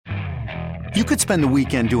You could spend the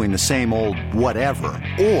weekend doing the same old whatever,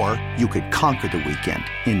 or you could conquer the weekend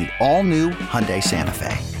in the all-new Hyundai Santa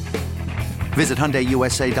Fe. Visit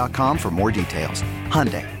HyundaiUSA.com for more details.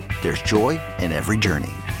 Hyundai, there's joy in every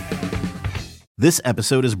journey. This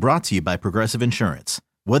episode is brought to you by Progressive Insurance.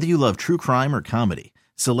 Whether you love true crime or comedy,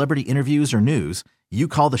 celebrity interviews or news, you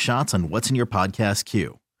call the shots on what's in your podcast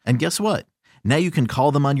queue. And guess what? Now you can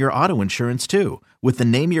call them on your auto insurance too with the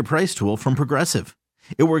Name Your Price tool from Progressive.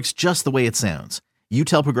 It works just the way it sounds. You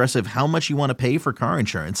tell Progressive how much you want to pay for car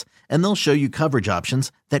insurance, and they'll show you coverage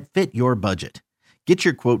options that fit your budget. Get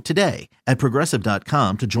your quote today at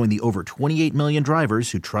Progressive.com to join the over 28 million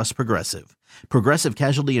drivers who trust Progressive. Progressive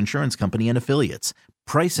Casualty Insurance Company and Affiliates.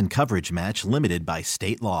 Price and coverage match limited by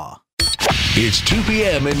state law. It's 2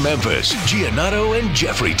 p.m. in Memphis. Giannotto and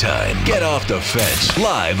Jeffrey time. Get off the fence.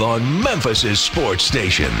 Live on Memphis' sports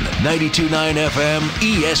station. 92.9 FM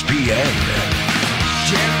ESPN.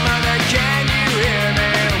 Mother, can you hear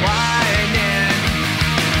me whining?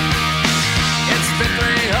 It's been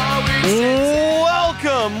 3 whole weeks.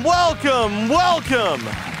 Welcome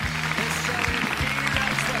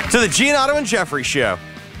to the Giannotto and Jeffrey Show.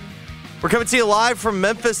 We're coming to you live from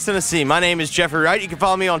Memphis, Tennessee. My name is Jeffrey Wright. You can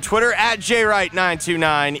follow me on Twitter at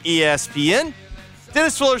JWright929ESPN.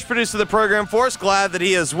 Dennis Fuller's producer of the program for us. Glad that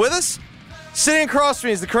he is with us. Sitting across from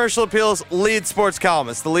me is the Commercial Appeal's lead sports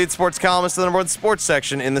columnist, the lead sports columnist of the number one sports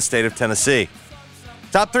section in the state of Tennessee.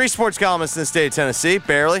 Top 3 sports columnists in the state of Tennessee,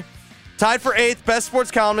 barely. Tied for 8th best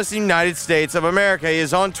sports columnist in the United States of America. He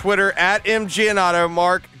is on Twitter at MGiannotto.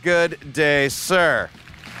 Mark, good day, sir.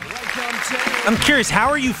 I'm curious, how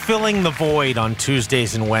are you filling the void on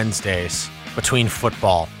Tuesdays and Wednesdays between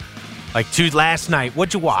football? Like last night,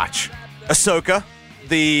 what'd you watch? Ahsoka.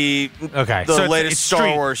 The latest it's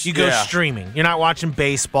Star Wars. You go streaming. You're not watching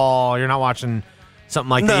baseball. You're not watching something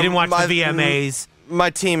like that. You didn't watch the VMAs. My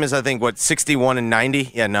team is, I think,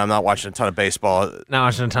 61-90? Yeah, no, I'm not watching a ton of baseball. Not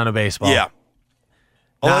watching a ton of baseball. Yeah.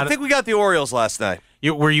 I think we got the Orioles last night.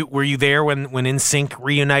 Were you there when NSYNC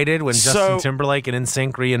reunited? When Justin Timberlake and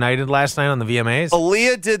NSYNC reunited last night on the VMAs?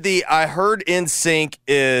 Aaliyah did I heard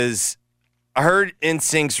NSYNC's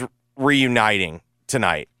reuniting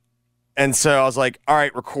tonight. And so I was like, all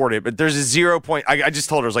right, record it. But there's a I just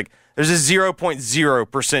told her, I was like, there's a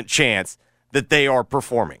 0.0% chance that they are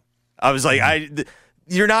performing. I was like,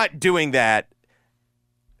 you're not doing that.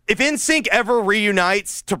 If NSYNC ever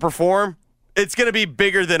reunites to perform, it's going to be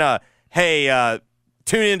bigger than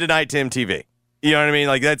tune in tonight to MTV. You know what I mean?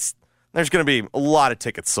 Like there's going to be a lot of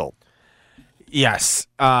tickets sold. Yes.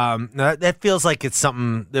 That feels like it's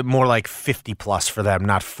something that more like 50 plus for them,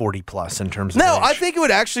 not 40 plus in terms of No, age. I think it would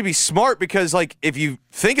actually be smart because, like, if you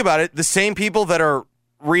think about it, the same people that are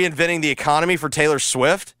reinventing the economy for Taylor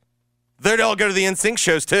Swift, they'd all go to the NSYNC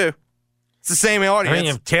shows too. It's the same audience. I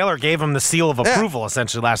mean, if Taylor gave him the seal of approval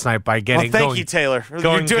essentially last night by getting thank you, Taylor.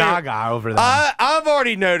 Going gaga over them. I've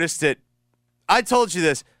already noticed it. I told you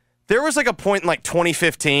this. There was like a point in like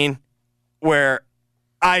 2015 where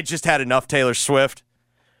I just had enough Taylor Swift.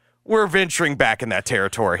 We're venturing back in that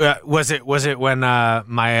territory. Was it when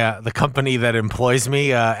the company that employs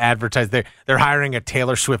me advertised they're hiring a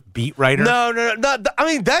Taylor Swift beat writer? No. I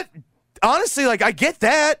mean that honestly, like I get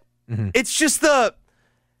that. Mm-hmm. It's just the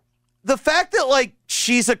fact that like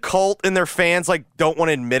she's a cult and their fans like don't want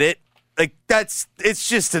to admit it. Like it's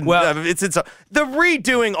the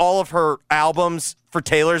redoing all of her albums for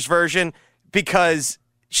Taylor's version because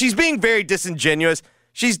she's being very disingenuous.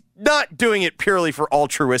 She's not doing it purely for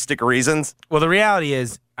altruistic reasons. Well, the reality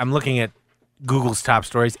is, I'm looking at Google's top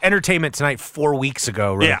stories. Entertainment Tonight 4 weeks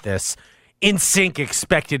ago wrote this. NSYNC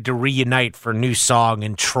expected to reunite for new song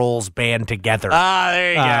and Trolls band together.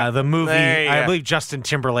 There you go. The movie, I believe Justin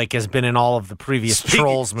Timberlake has been in all of the previous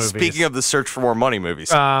Trolls movies. Speaking of the Search for More Money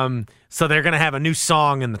movies. So they're going to have a new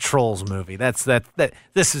song in the Trolls movie. This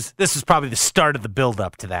is probably the start of the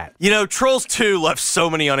build-up to that. You know, Trolls 2 left so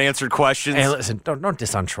many unanswered questions. Hey, listen, don't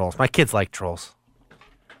diss on Trolls. My kids like Trolls.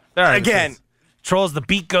 Again, Trolls, The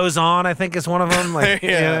Beat Goes On, I think is one of them.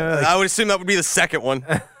 I would assume that would be the second one.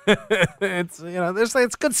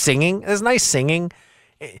 It's good singing. There's nice singing.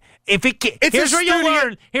 Here's what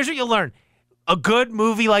you'll learn. A good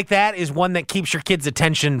movie like that is one that keeps your kids'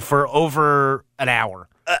 attention for over an hour.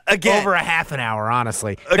 Over a half an hour,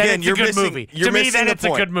 honestly. Again, you're missing, movie. To me, then it's a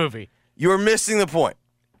good movie. You're missing the point.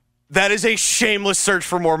 That is a shameless search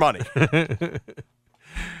for more money.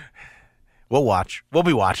 We'll watch. We'll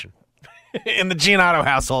be watching. In the Giannotto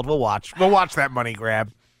household, we'll watch. We'll watch that money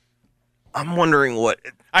grab. I'm wondering what...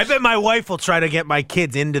 I bet my wife will try to get my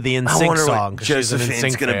kids into the NSYNC song. What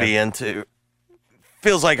Josephine's going to be into.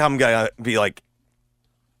 Feels like I'm going to be like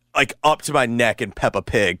up to my neck in Peppa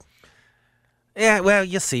Pig. Yeah, well,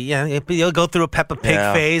 you'll see. Yeah, you'll go through a Peppa Pig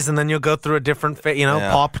phase, and then you'll go through a different phase.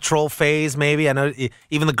 Paw Patrol phase, maybe. I know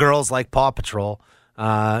even the girls like Paw Patrol.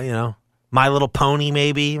 My Little Pony,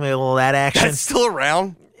 maybe a little of that action. That's still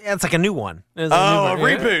around. Yeah, it's like a new one. A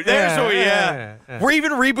reboot. Yeah. We're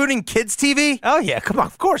even rebooting kids' TV. Oh yeah, come on,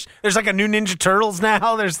 of course. There's like a new Ninja Turtles now.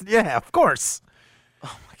 Of course.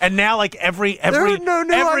 And now, like every there are no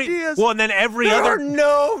new ideas. Well, and then there are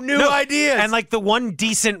no new ideas. And like the one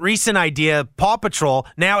decent recent idea, Paw Patrol.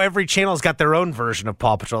 Now every channel's got their own version of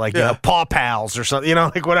Paw Patrol, like Paw Pals or something.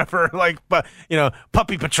 Like whatever, like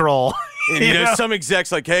Puppy Patrol. Some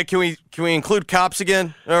execs like, hey, can we include cops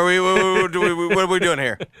again? Or what are we doing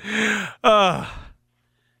here?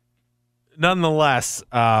 Nonetheless,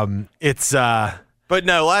 it's. But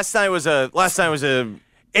no, last night was a.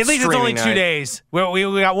 At least it's only 2 days. We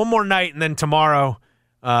got one more night, and then tomorrow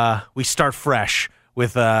we start fresh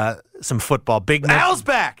with some football. Al's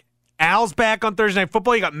back. Al's back on Thursday Night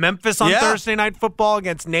Football. You got Memphis on Thursday Night Football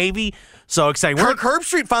against Navy. So exciting. Kirk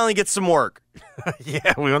Herbstreit finally gets some work.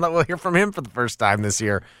 Yeah, we'll hear from him for the first time this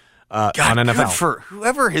year on NFL. Good for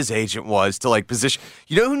whoever his agent was to position.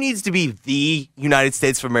 You know who needs to be the United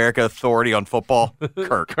States of America authority on football?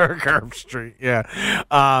 Kirk Herbstreit. Yeah.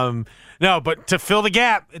 No, but to fill the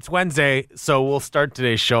gap, it's Wednesday, so we'll start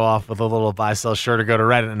today's show off with a little buy-sell sure to go to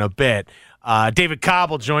Reddit in a bit. David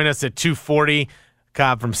Cobb will join us at 2:40.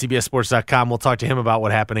 Cobb from CBSSports.com. We'll talk to him about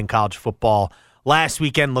what happened in college football last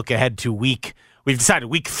weekend. Look ahead to we've decided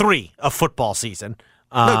week 3 of football season.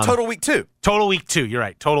 No, total week 2. Total week 2. You're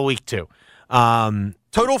right. Total week 2.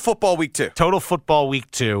 Total football week 2. Total football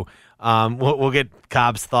week 2. We'll get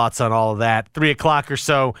Cobb's thoughts on all of that. 3 o'clock or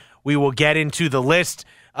so, we will get into the list.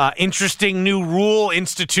 Interesting new rule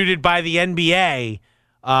instituted by the NBA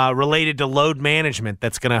related to load management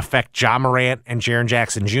that's going to affect Ja Morant and Jaren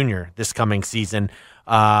Jackson Jr. this coming season.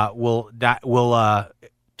 We'll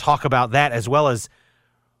talk about that as well as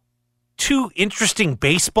 2 interesting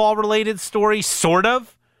baseball-related stories, sort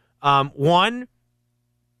of. One,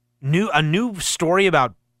 a new story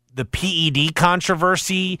about the PED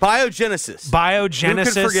controversy. Biogenesis. Who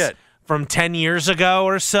could forget? From 10 years ago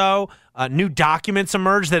or so. New documents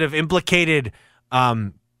emerged that have implicated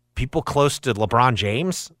people close to LeBron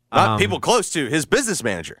James. Not people close to his business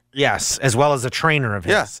manager. Yes, as well as a trainer of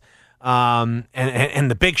his. And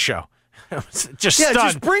the Big Show. Just stunned.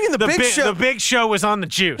 Just bringing the Big Show. The Big Show was on the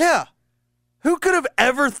juice. Yeah. Who could have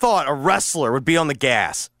ever thought a wrestler would be on the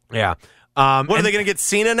gas? Yeah. What are they going to get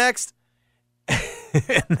Cena next?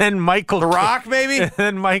 And then Michael The Rock, maybe? And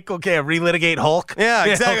then Michael relitigate Hulk. Yeah,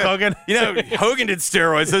 exactly. Hulk Hogan. Hogan did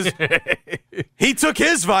steroids. He took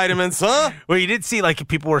his vitamins, huh? Well, you did see,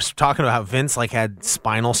 people were talking about how Vince, had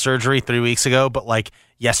spinal surgery 3 weeks ago, but,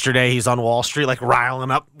 yesterday he's on Wall Street,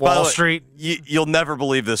 riling up Wall Street. You'll never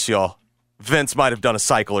believe this, y'all. Vince might have done a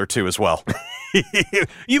cycle or 2 as well.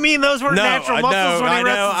 You mean those were natural muscles when he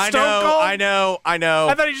wrestled Stone Cold? I know. I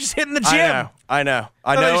thought he was just hitting the gym. I know.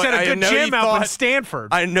 I thought he just had a good gym out in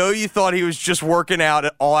Stanford. I know you thought he was just working out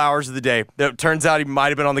at all hours of the day. It turns out he might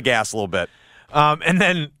have been on the gas a little bit. And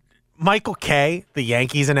then Michael Kay, the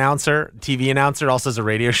Yankees announcer, TV announcer, also has a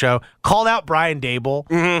radio show, called out Brian Daboll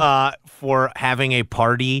for having a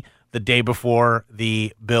party the day before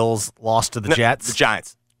the Bills lost to the Jets. The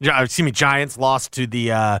Giants. Giants lost to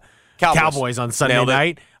the Cowboys on Sunday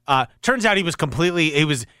night. Turns out he was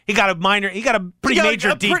he got a pretty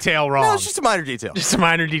major detail wrong. No, it's just a minor detail. Just a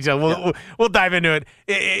minor detail. We'll dive into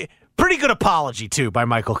it. Pretty good apology too by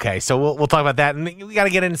Michael Kay. So we'll talk about that, and we got to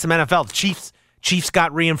get into some NFL. The Chiefs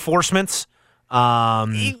got reinforcements.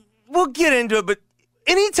 We'll get into it, but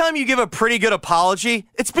anytime you give a pretty good apology,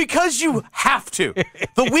 it's because you have to.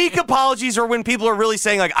 The weak apologies are when people are really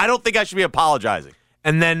saying I don't think I should be apologizing.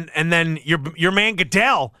 And then your man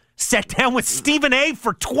Goodell sat down with Stephen A.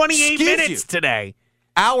 for 28 minutes today.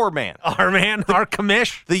 Our man. Our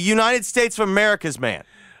commish. The United States of America's man.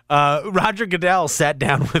 Roger Goodell sat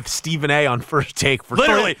down with Stephen A. on First Take for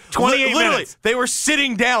 28 minutes. They were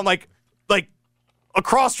sitting down like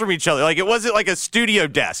across from each other. It wasn't like a studio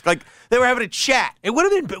desk. They were having a chat.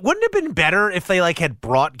 Wouldn't it have been better if they had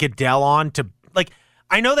brought Goodell on to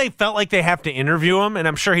I know they felt like they have to interview him, and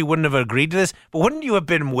I'm sure he wouldn't have agreed to this, but wouldn't you have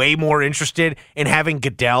been way more interested in having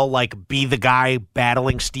Goodell, be the guy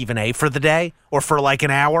battling Stephen A. for the day or for,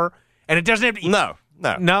 an hour? And it doesn't have to...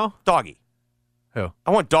 No? Doggy. Who?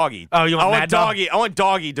 I want Doggy. Oh, you want Mad Doggy? I want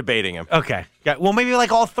Doggy debating him. Okay. Well, maybe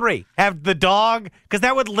all 3. Have the dog, because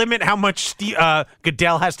that would limit how much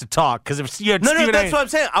Goodell has to talk. Because if you had No, that's what I'm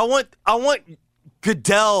saying. I want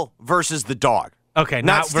Goodell versus the dog. Okay,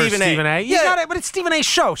 not Stephen A. You got it, but it's Stephen A's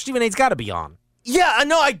show. Stephen A's got to be on. Yeah, I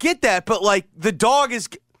know, I get that, but the dog is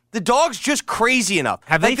The dog's just crazy enough.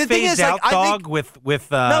 Have they phased out dog with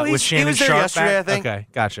Shannon he was there Sharp yesterday, back? I think. Okay,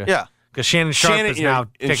 gotcha. Yeah. Because Shannon Sharp is now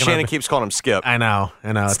taking Shannon over. keeps calling him Skip. I know.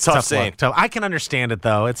 It's a tough look. scene. I can understand it,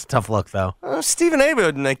 though. It's a tough look, though. Stephen A.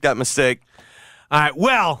 would make that mistake. All right,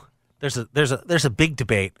 well, there's a big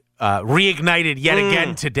debate reignited yet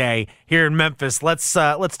again today here in Memphis. Let's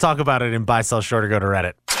talk about it in Buy, Sell, Short, or Go to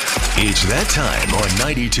Reddit. It's that time on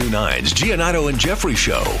 92.9's Giannotto and Jeffrey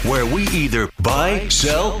Show, where we either buy,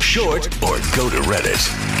 sell, short, or go to Reddit.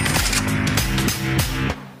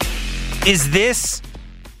 Is this,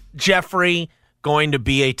 Jeffrey, going to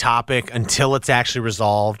be a topic until it's actually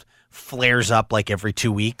resolved, flares up like every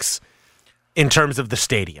 2 weeks in terms of the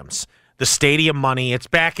stadiums? The stadium money, it's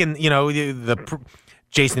back in,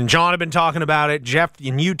 Jason and John have been talking about it. Jeff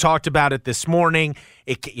and you talked about it this morning.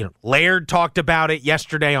 Laird talked about it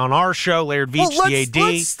yesterday on our show. Laird Veach, the AD.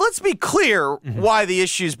 Let's be clear why the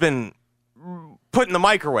issue's been put in the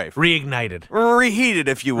microwave. Reheated,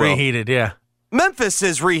 if you will. Reheated, yeah. Memphis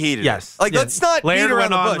is reheated. Yes. Let's not beat Laird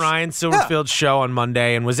around went the bush. on Ryan Silverfield's show on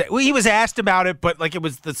Monday and he was asked about it, but it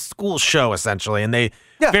was the school show essentially, and they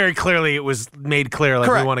very clearly it was made clear we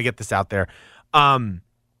want to get this out there.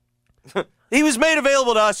 He was made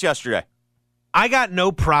available to us yesterday. I got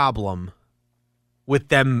no problem with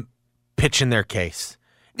them pitching their case.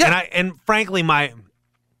 Yeah. And frankly, my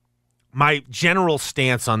general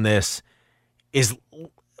stance on this is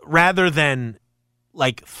rather than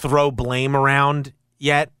throw blame around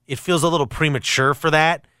yet, it feels a little premature for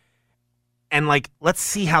that. And let's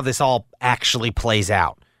see how this all actually plays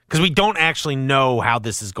out. Because we don't actually know how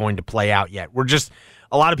this is going to play out yet.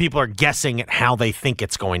 A lot of people are guessing at how they think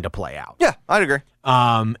it's going to play out. Yeah, I'd agree.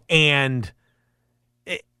 And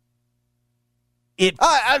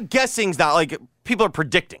guessing's not people are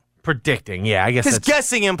predicting. Predicting, yeah, I guess. Because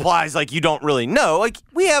guessing implies you don't really know.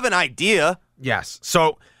 We have an idea. Yes.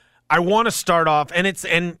 So I want to start off, and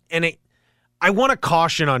I want to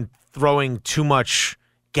caution on throwing too much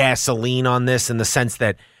gasoline on this in the sense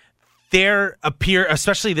that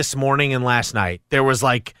especially this morning and last night, there was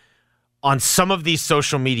on some of these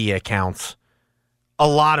social media accounts, a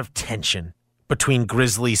lot of tension between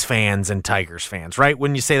Grizzlies fans and Tigers fans, right?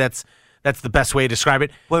 When you say that's the best way to describe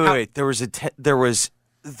it. Wait. There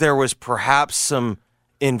was perhaps some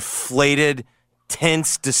inflated,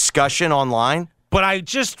 tense discussion online. But I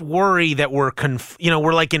just worry that we're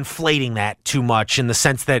inflating that too much in the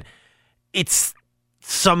sense that it's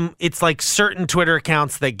certain Twitter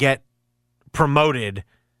accounts that get promoted,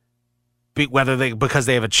 because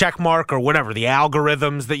they have a check mark or whatever, the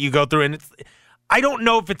algorithms that you go through. And I don't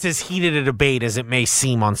know if it's as heated a debate as it may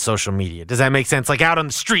seem on social media. Does that make sense? Out on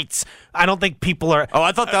the streets, I don't think people are. Oh,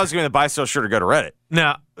 I thought that was going to buy so sure to go to Reddit.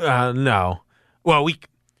 No. Well,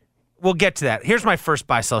 we'll get to that. Here's my first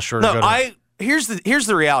buy, sell, short. Here's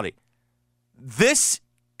the reality. This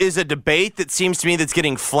is a debate that seems to me that's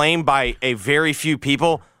getting flamed by a very few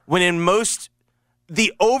people, when in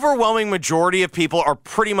the overwhelming majority of people are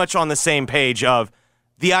pretty much on the same page of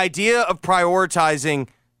the idea of prioritizing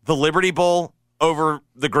the Liberty Bowl over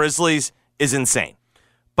the Grizzlies is insane.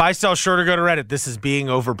 Buy, sell, short, or go to Reddit. This is being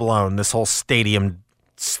overblown, this whole stadium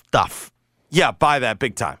stuff. Yeah, buy that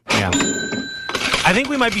big time. Yeah. I think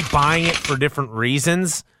we might be buying it for different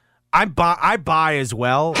reasons. I buy as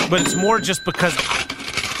well, but it's more just because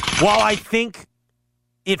while I think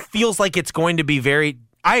it feels like it's going to be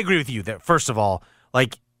I agree with you that, first of all,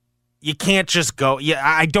 you can't just go. Yeah,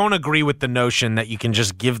 I don't agree with the notion that you can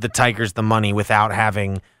just give the Tigers the money without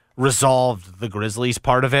having resolved the Grizzlies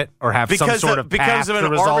part of it or have some sort of path to resolving.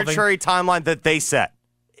 Because of an arbitrary timeline that they set.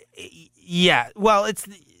 Yeah, well,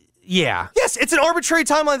 Yes, it's an arbitrary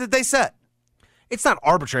timeline that they set. It's not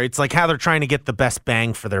arbitrary. It's how they're trying to get the best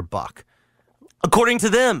bang for their buck. According to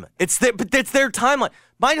them. But it's their timeline.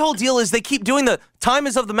 My whole deal is they keep doing the time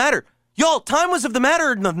is of the matter. Y'all, time was of the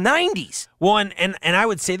matter in the 90s. Well, and I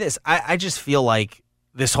would say this. I just feel like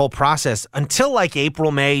this whole process, until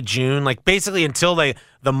April, May, June, basically until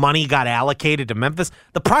the money got allocated to Memphis,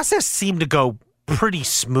 the process seemed to go pretty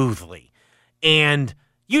smoothly. And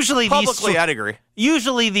usually publicly, I'd agree.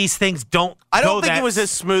 Usually these things don't I don't think it was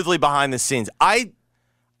as smoothly behind the scenes. I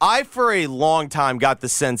for a long time got the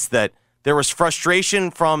sense that there was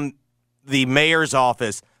frustration from the mayor's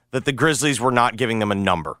office that the Grizzlies were not giving them a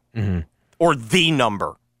number. Mm-hmm. Or the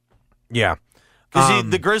number. Yeah. Because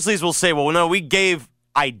the Grizzlies will say, well, no, we gave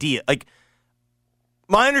idea.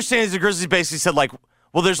 My understanding is the Grizzlies basically said,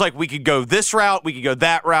 there's we could go this route, we could go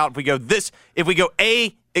that route. If we go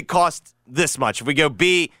A, it costs this much. If we go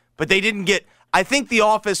B, but they didn't get, I think the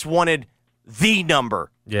office wanted the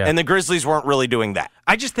number. Yeah. And the Grizzlies weren't really doing that.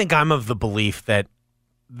 I just think I'm of the belief that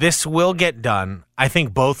this will get done. I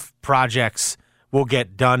think both projects will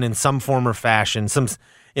get done in some form or fashion.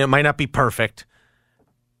 It might not be perfect.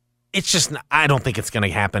 It's just, I don't think it's going to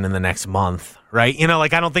happen in the next month, right? I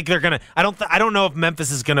don't think they're going to, I don't know if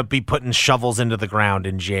Memphis is going to be putting shovels into the ground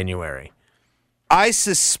in January. I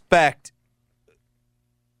suspect,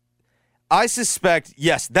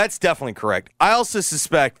 yes, that's definitely correct. I also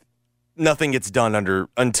suspect nothing gets done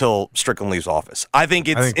until Strickland leaves office. I think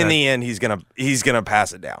in the end he's gonna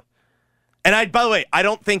pass it down. And by the way, I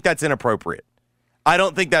don't think that's inappropriate. I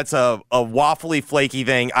don't think that's a waffly, flaky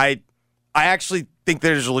thing. I actually think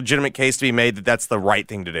there's a legitimate case to be made that that's the right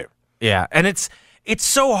thing to do. Yeah, and it's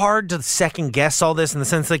so hard to second guess all this in the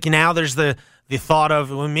sense like now there's the thought of,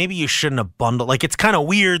 well, maybe you shouldn't have bundled. Like, it's kind of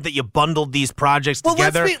weird that you bundled these projects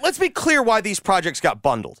together. Well, let's be clear why these projects got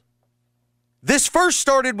bundled. This first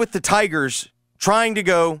started with the Tigers trying to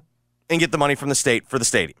go and get the money from the state for the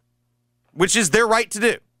stadium, which is their right to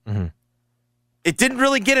do. Mm-hmm. It didn't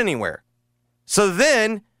really get anywhere. So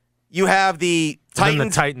then you have the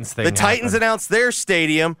Titans. The Titans thing. The Titans announced their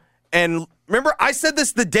stadium. And remember, I said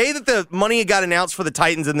this the day that the money got announced for the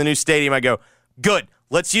Titans in the new stadium. I go, good.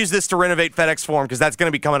 Let's use this to renovate FedEx Forum because that's going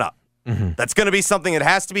to be coming up. Mm-hmm. That's going to be something that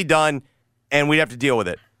has to be done, and we'd have to deal with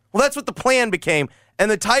it. Well, that's what the plan became,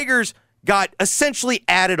 and the Tigers got essentially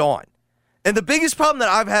added on. And the biggest problem that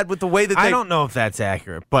I've had with the way that I don't know if that's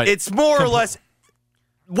accurate, but it's more or less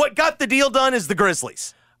what got the deal done is the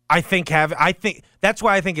Grizzlies. I think that's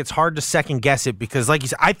why I think it's hard to second guess it because, like you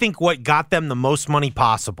said, I think what got them the most money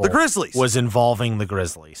possible, the Grizzlies, was involving the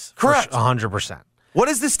Grizzlies. Correct, 100%. What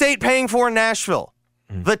is the state paying for in Nashville?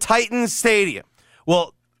 The Titans Stadium.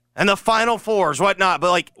 Well, and the Final Fours, whatnot.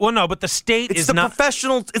 But but the state is the not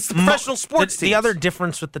professional. It's the professional sports. The other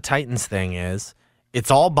difference with the Titans thing is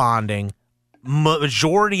it's all bonding.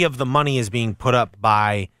 Majority of the money is being put up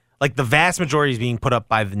by, the vast majority is being put up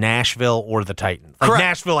by the Nashville or the Titans. Like Correct.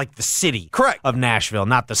 Nashville, like the city. Correct. Of Nashville,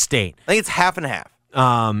 not the state. I think it's half and half.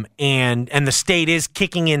 And the state is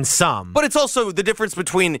kicking in some, but it's also the difference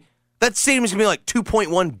between. That stadium is going to be like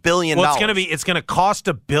 $2.1 billion. Well, it's going to cost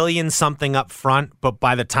 $1 billion something up front, but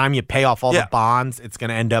by the time you pay off all the bonds, it's going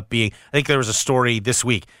to end up being, I think there was a story this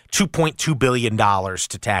week, $2.2 billion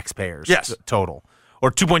to taxpayers total, or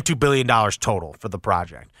 $2.2 billion total for the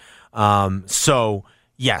project. So,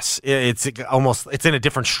 yes, it's in a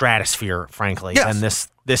different stratosphere, frankly, than this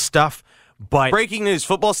stuff. But breaking news,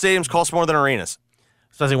 football stadiums cost more than arenas.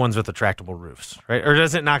 Especially ones with retractable roofs, right? Or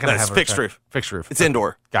does it not going to have a fixed roof? Fixed roof. It's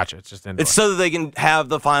indoor. Gotcha. It's just indoor. It's so that they can have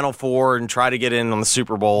the Final Four and try to get in on the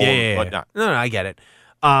Super Bowl and whatnot. No, I get it.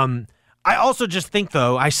 I also just think,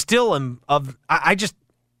 though, I'm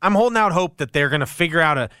holding out hope that they're going to figure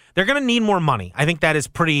out they're going to need more money. I think that is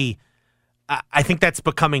pretty. I think that's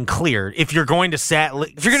becoming clear. If you're going to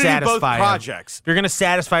if you're going to do both projects, if you're going to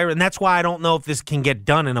satisfy, and that's why I don't know if this can get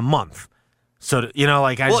done in a month. So,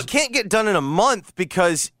 it can't get done in a month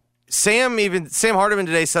because Sam Hardiman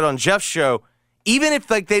today said on Jeff's show, even if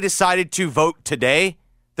they decided to vote today,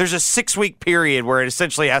 there's a 6-week period where it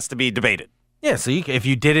essentially has to be debated. Yeah, so if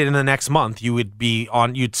you did it in the next month,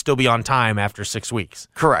 you'd still be on time after 6 weeks.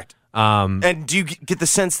 Correct. And do you get the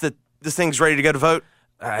sense that this thing's ready to go to vote?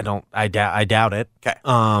 I don't. I doubt it. Okay.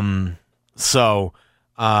 So,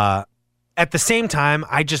 at the same time,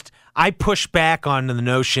 I push back on the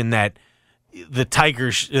notion that the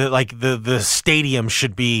Tigers, the stadium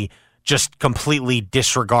should be just completely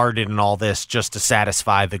disregarded in all this just to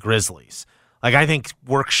satisfy the Grizzlies. I think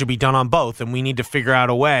work should be done on both, and we need to figure out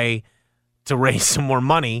a way to raise some more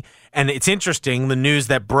money. And it's interesting, the news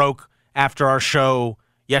that broke after our show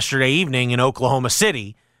yesterday evening in Oklahoma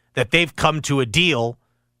City, that they've come to a deal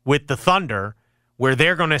with the Thunder where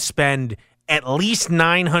they're going to spend at least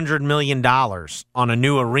 $900 million on a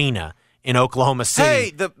new arena in Oklahoma City.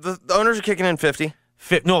 Hey, the owners are kicking in 50.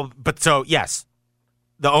 Yes,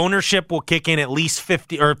 the ownership will kick in at least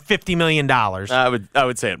 $50 million. I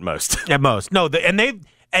would say at most. At most, no. They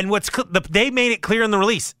made it clear in the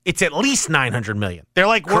release. It's at least $900 million. They're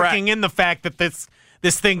working in the fact that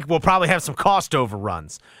this thing will probably have some cost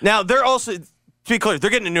overruns. Now they're also, to be clear,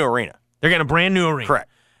 they're getting a new arena. They're getting a brand new arena. Correct.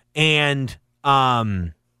 And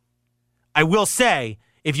I will say,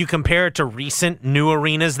 if you compare it to recent new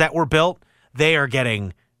arenas that were built, they are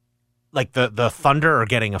getting, the Thunder are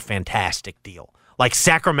getting a fantastic deal.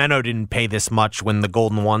 Sacramento didn't pay this much when the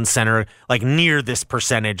Golden One Center, near this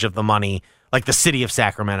percentage of the money, the city of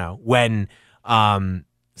Sacramento, when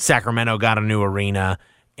Sacramento got a new arena.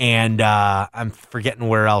 And I'm forgetting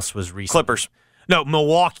where else was recent. Clippers. No,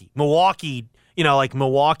 Milwaukee. Milwaukee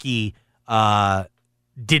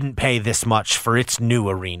didn't pay this much for its new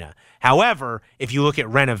arena. However, if you look at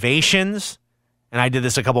renovations and I did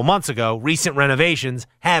this a couple months ago, recent renovations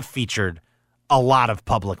have featured a lot of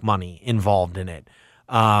public money involved in it.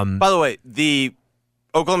 By the way, the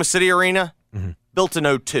Oklahoma City Arena, built in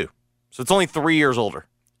 2002. So it's only 3 years older.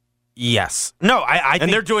 Yes. No, I think...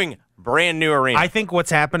 And they're doing brand new arena. I think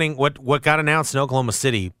what's happening, what got announced in Oklahoma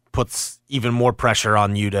City puts even more pressure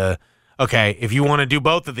on you to, okay, if you want to do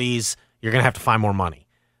both of these, you're going to have to find more money.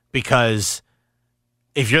 Because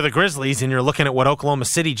if you're the Grizzlies and you're looking at what Oklahoma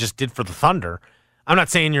City just did for the Thunder, I'm not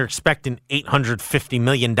saying you're expecting $850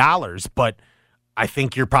 million, but I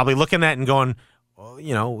think you're probably looking at it and going,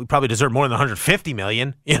 well, we probably deserve more than $150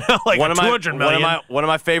 million, like $200 million. One of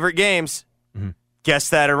my favorite games. Guess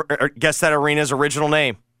that arena's original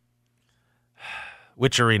name.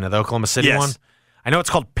 Which arena? The Oklahoma City one? I know it's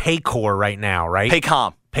called Paycor right now, right?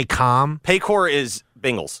 Paycom. Paycor is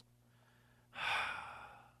Bengals.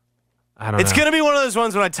 I don't know. It's gonna be one of those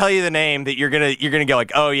ones when I tell you the name that you're gonna go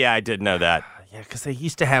like, oh yeah, I did know that. Yeah, because they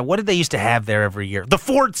used to have. What did they used to have there every year? The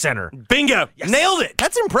Ford Center. Bingo. Yes. Nailed it.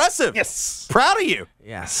 That's impressive. Yes. Proud of you.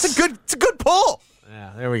 Yes. It's a good pull.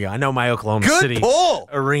 Yeah, there we go. I know my Oklahoma good City pull.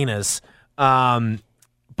 Arenas. But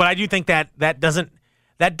I do think that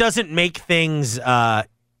doesn't make things.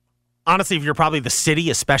 Honestly, if you're probably the city,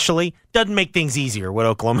 especially, doesn't make things easier. What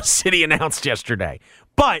Oklahoma City announced yesterday,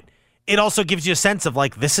 but it also gives you a sense of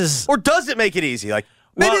like this is, or does it make it easy? Like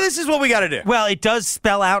maybe this is what we got to do. Well, it does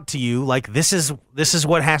spell out to you like this is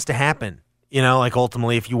what has to happen. Like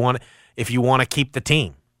ultimately, if you want to keep the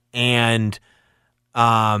team, and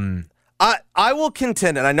I will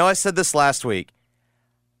contend, and I know I said this last week.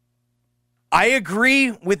 I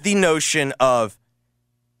agree with the notion of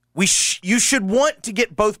you should want to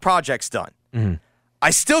get both projects done. Mm-hmm. I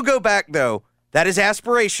still go back though. That is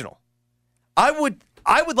aspirational. I would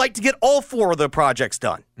like to get all 4 of the projects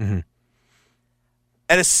done. Mm-hmm.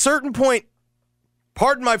 At a certain point,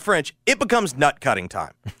 pardon my French, it becomes nut cutting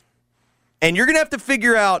time, and you're gonna have to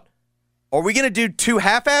figure out: are we gonna do 2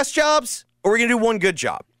 half-ass jobs, or are we gonna do 1 good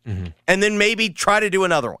job, and then maybe try to do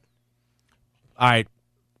another one? All right,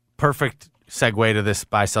 perfect segue to this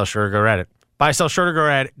buy, sell, short, or go Reddit. Buy, sell, short,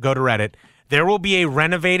 or go to Reddit. There will be a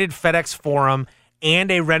renovated FedEx Forum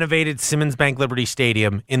and a renovated Simmons Bank Liberty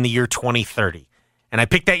Stadium in the year 2030. And I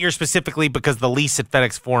picked that year specifically because the lease at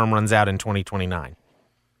FedEx Forum runs out in 2029.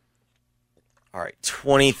 All right,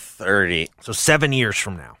 2030. So 7 years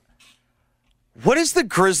from now. What is the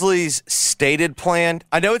Grizzlies' stated plan?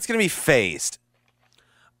 I know it's going to be phased.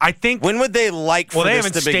 I think. When would they like for this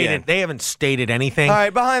to begin? They haven't stated anything. All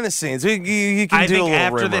right, behind the scenes, you can do a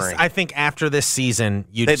little rumoring. I think after this season,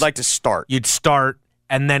 they'd like to start. You'd start,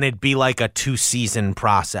 and then it'd be like a 2-season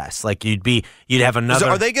process. Like you'd have another. So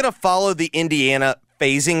are they going to follow the Indiana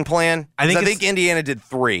phasing plan? I think Indiana did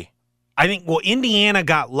 3. I think Indiana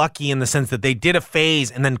got lucky in the sense that they did a phase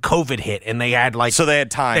and then COVID hit and they had so they had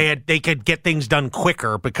time. They could get things done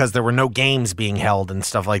quicker because there were no games being held and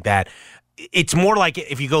stuff like that. It's more like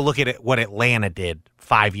if you go look at what Atlanta did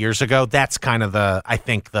 5 years ago, that's kind of the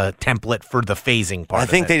template for the phasing part. I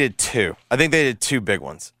think they did 2. I think they did 2 big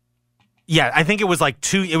ones. Yeah, I think it was like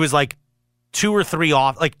 2. It was like 2 or 3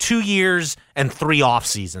 off, like 2 years and 3 off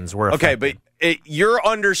seasons were affected. Okay, but your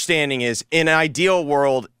understanding is in an ideal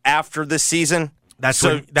world after this season. That's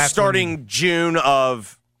starting June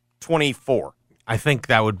of 24. I think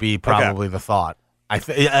that would be probably the thought.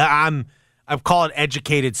 I've called it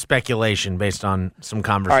educated speculation based on some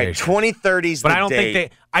conversation. All right, 2030's but the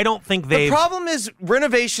date. I don't think they. The problem is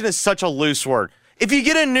renovation is such a loose word. If you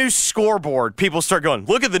get a new scoreboard, people start going,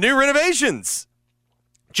 "Look at the new renovations."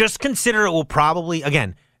 Just consider it will probably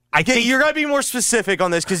again. I think you're gonna be more specific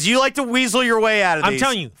on this because you like to weasel your way out of these. I'm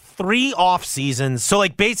telling you, 3 off seasons. So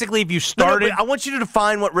like basically, if you started, I want you to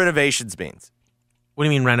define what renovations means. What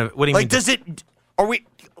do you mean What do you mean? Does it? Are we?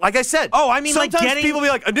 Like I said, sometimes people be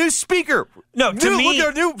like a new speaker. No, to me, look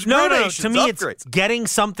at new renovations, to me, upgrades. It's getting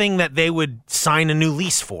something that they would sign a new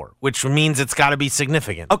lease for, which means it's got to be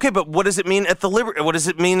significant. Okay, but what does it mean at what does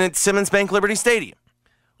it mean at Simmons Bank Liberty Stadium?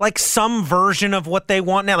 Like some version of what they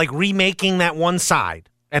want now, like remaking that one side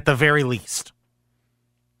at the very least.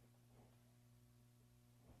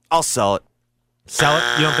 I'll sell it. Sell it?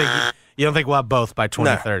 You don't think we'll have both by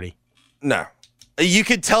 2030? No. You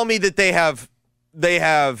could tell me that they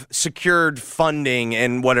have secured funding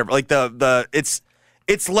and whatever. Like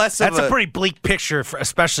it's less That's of a pretty bleak picture,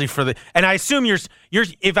 especially for the. And I assume you're.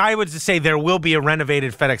 If I was to say there will be a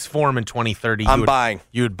renovated FedEx Forum in 2030, I'm buying.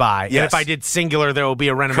 You would buy. Yes. And if I did singular, there will be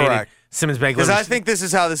a renovated Simmons Bank. Because I think this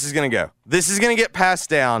is how this is going to go. This is going to get passed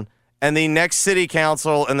down, and the next city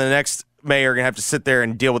council and the next mayor are going to have to sit there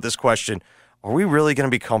and deal with this question: are we really going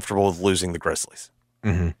to be comfortable with losing the Grizzlies?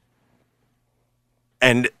 Mm-hmm.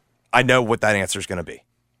 And I know what that answer is going to be.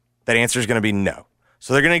 That answer is going to be no.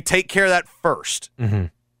 So they're going to take care of that first. Mm-hmm.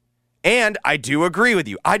 And I do agree with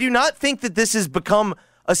you. I do not think that this has become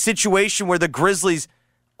a situation where the Grizzlies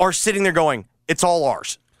are sitting there going, it's all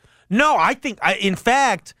ours. No, I think, in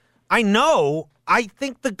fact, I know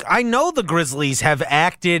the Grizzlies have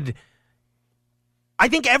acted. I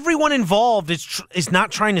think everyone involved is not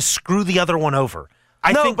trying to screw the other one over.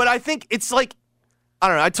 But I think it's like, I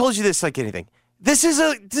don't know. I told you this like anything. This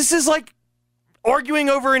is like arguing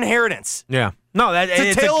over inheritance. Yeah. No,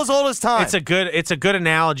 it's a tale as old as time. It's a good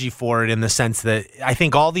analogy for it in the sense that I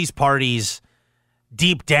think all these parties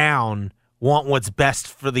deep down want what's best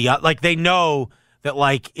for the like they know that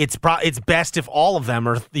like it's best if all of them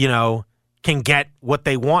are can get what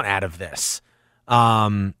they want out of this.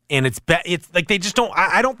 And it's like they just don't.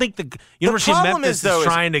 I don't think the University of Memphis is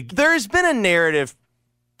trying to. There's been a narrative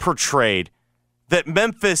portrayed that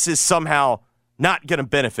Memphis is somehow not going to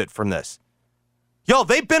benefit from this. Yo,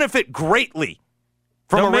 they benefit greatly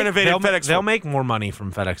from a renovated FedEx Forum. They'll make more money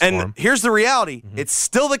from FedEx Forum. And here's the reality. Mm-hmm. It's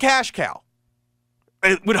still the cash cow.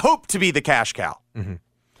 It would hope to be the cash cow. Mm-hmm.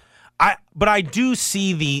 But I do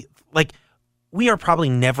see we are probably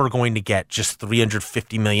never going to get just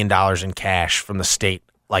 $350 million in cash from the state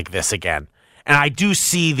like this again. And I do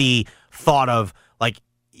see the thought of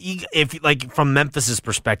from Memphis's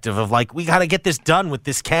perspective of we got to get this done with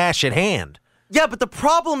this cash at hand. Yeah, but the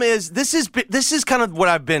problem is this is kind of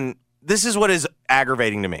this is what is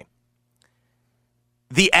aggravating to me.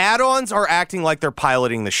 The add-ons are acting like they're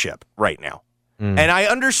piloting the ship right now. Mm. And I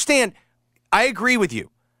understand, I agree with you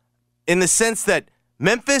in the sense that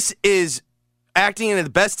Memphis is acting in the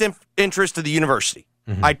best interest of the university.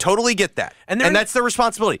 Mm-hmm. I totally get that. And that's their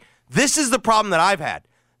responsibility. This is the problem that I've had.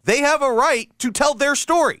 They have a right to tell their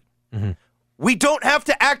story. Mm-hmm. We don't have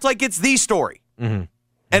to act like it's the story. Mm-hmm.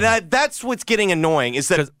 And that's what's getting annoying is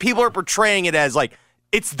that people are portraying it as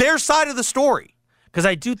it's their side of the story. Because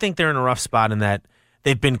I do think they're in a rough spot in that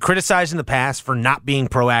they've been criticized in the past for not being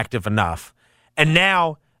proactive enough. And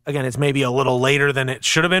now, again, it's maybe a little later than it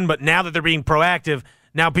should have been, but now that they're being proactive,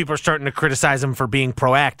 now people are starting to criticize them for being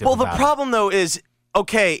proactive. Well, the problem, though, is,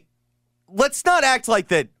 okay, let's not act like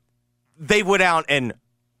that they went out and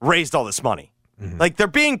raised all this money. Mm-hmm. They're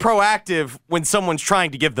being proactive when someone's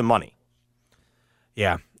trying to give them money.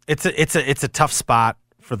 Yeah, it's a tough spot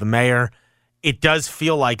for the mayor. It does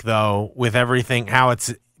feel like, though, with everything, how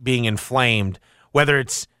it's being inflamed, whether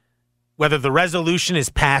the resolution is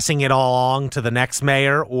passing it all along to the next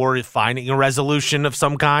mayor or finding a resolution of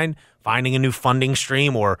some kind, finding a new funding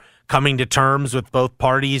stream or coming to terms with both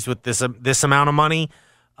parties with this amount of money,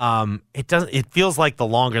 it feels like the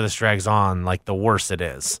longer this drags on, the worse it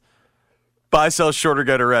is. Buy, sell, short, or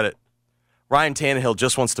go to Reddit. Ryan Tannehill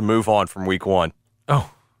just wants to move on from week 1.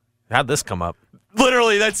 Oh, how'd this come up?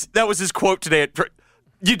 Literally, that was his quote today.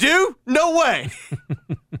 You do? No way.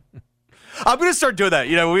 I'm going to start doing that.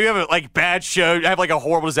 We have a bad show. I have a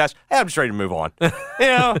horrible disaster. Hey, I'm just ready to move on.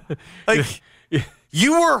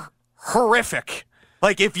 You were horrific.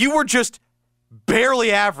 If you were just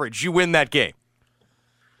barely average, you win that game.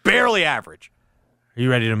 Barely average. Are you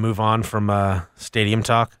ready to move on from stadium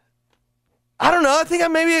talk? I don't know. I think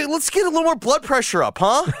let's get a little more blood pressure up,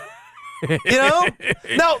 huh? Now,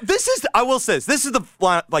 I will say this is the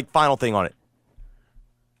final thing on it.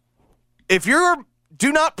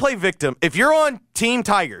 Do not play victim. If you're on Team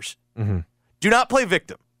Tigers, mm-hmm. do not play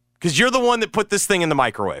victim because you're the one that put this thing in the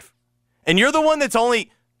microwave. And you're the one that's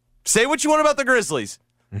say what you want about the Grizzlies.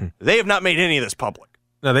 Mm-hmm. They have not made any of this public.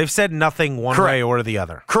 No, they've said nothing one Correct. way or the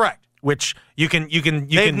other. Correct. Which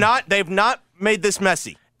they've not made this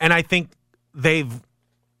messy. And I think the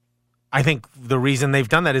reason they've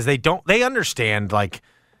done that is they understand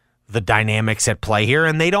the dynamics at play here,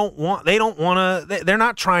 and they're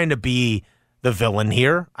not trying to be the villain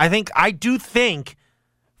here. I do think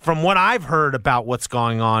from what I've heard about what's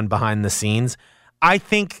going on behind the scenes, I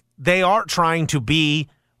think they are trying to be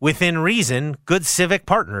within reason good civic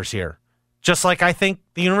partners here. Just like I think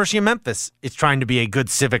the University of Memphis is trying to be a good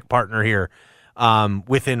civic partner here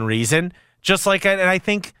within reason. Just like I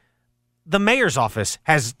think the mayor's office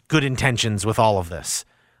has good intentions with all of this.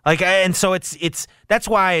 And so that's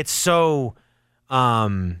why it's so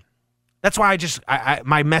that's why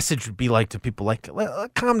my message would be to people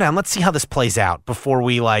calm down. Let's see how this plays out before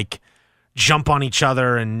we jump on each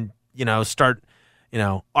other and start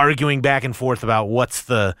arguing back and forth about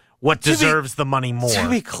what deserves the money more. To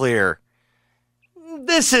be clear,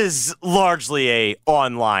 This is largely a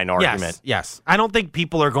online argument. Yes. I don't think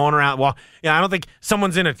people are going around. Well, I don't think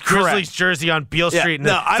someone's in a Grizzlies jersey on Beale Street and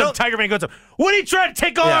some Tiger fan goes up, "What are you trying to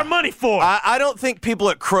take all our money for?" I don't think people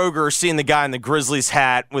at Kroger are seeing the guy in the Grizzlies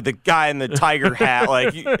hat with the guy in the Tiger hat.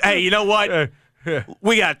 Like, hey, you know what?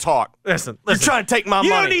 We got to talk. Listen. You're trying to take my money.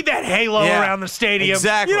 You don't need that halo around the stadium.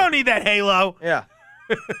 Exactly. You don't need that halo. Yeah.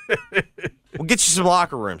 We'll get you some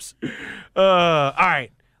locker rooms. All right.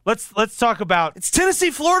 Let's talk about. It's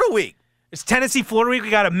Tennessee-Florida week. It's Tennessee-Florida week. We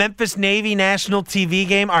got a Memphis-Navy national TV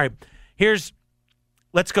game. All right.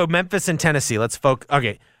 Let's go Memphis and Tennessee. Let's focus.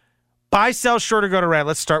 Okay. Buy, sell, short, or go to red.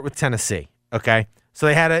 Let's start with Tennessee. Okay. So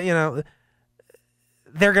they had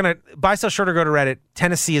they're going to buy, sell, short, or go to Reddit.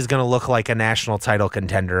 Tennessee is going to look like a national title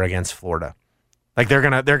contender against Florida. Like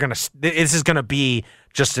this is going to be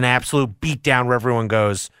just an absolute beatdown where everyone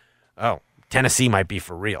goes, oh, Tennessee might be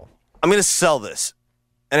for real. I'm going to sell this.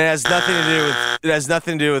 And it has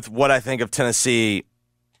nothing to do with what I think of Tennessee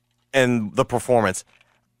and the performance.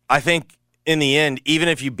 I think in the end, even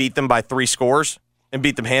if you beat them by 3 scores and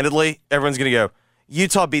beat them handedly, everyone's going to go,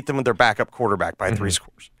 Utah beat them with their backup quarterback by 3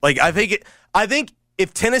 scores. Like I think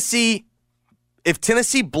if Tennessee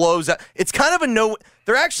blows out, it's kind of a no.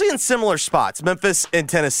 They're actually in similar spots, Memphis and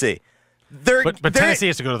Tennessee. But Tennessee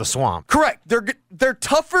has to go to the swamp. Correct. They're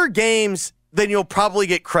tougher games than you'll probably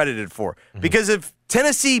get credited for. Because if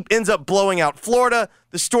Tennessee ends up blowing out Florida,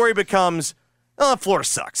 the story becomes, oh, Florida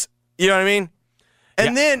sucks. You know what I mean?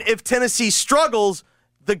 And then if Tennessee struggles,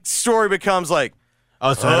 the story becomes like,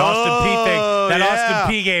 oh, so that Austin P thing, Austin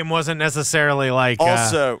P game wasn't necessarily like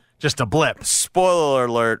also just a blip. Spoiler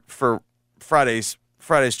alert for Friday's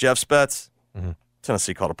Jeff's bets.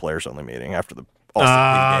 Tennessee called a players-only meeting after the Austin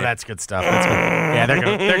P game. That's good stuff. That's good. Yeah, they're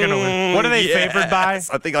gonna win. What are they favored by?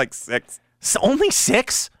 I think like 6. Only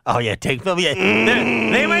 6? Oh yeah, take them. Yeah.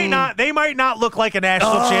 They might not look like a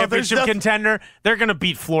national championship contender. They're gonna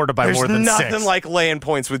beat Florida by more than 6. There's nothing like laying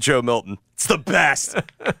points with Joe Milton. It's the best.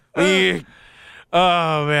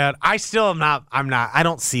 Oh man, I still am not. I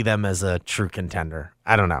don't see them as a true contender.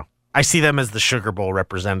 I don't know. I see them as the Sugar Bowl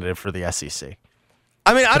representative for the SEC.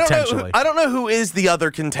 I mean, I don't know who is the other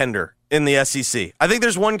contender in the SEC. I think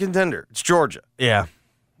there's one contender. It's Georgia. Yeah.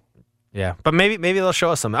 But maybe they'll show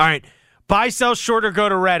us something. All right. Buy, sell, short, or go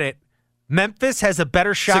to Reddit. Memphis has a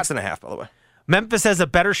better shot. 6.5, by the way. Memphis has a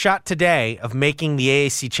better shot today of making the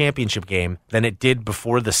AAC championship game than it did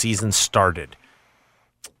before the season started.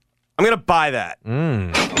 I'm going to buy that.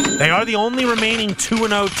 They are the only remaining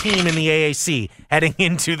 2-0 team in the AAC heading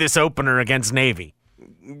into this opener against Navy.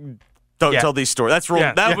 Don't tell these stories.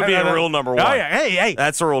 That would be a rule number 1. Oh, yeah. Hey.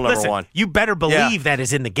 That's a rule number 1. You better believe that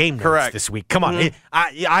is in the game notes this week. Come on.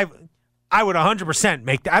 I would 100%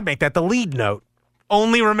 make that the lead note.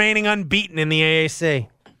 Only remaining unbeaten in the AAC.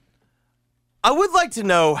 I would like to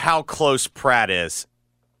know how close Pratt is.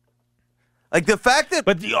 Like the fact that...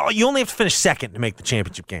 But you only have to finish second to make the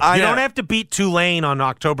championship game. You don't have to beat Tulane on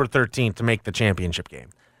October 13th to make the championship game.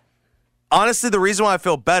 Honestly, the reason why I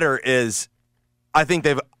feel better is I think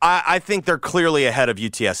they're clearly ahead of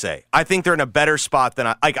UTSA. I think they're in a better spot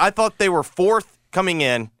than I thought they were 4th coming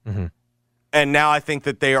in, and now I think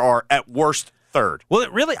that they are at worst 3rd. Well,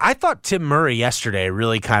 I thought Tim Murray yesterday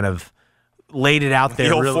really kind of laid it out there.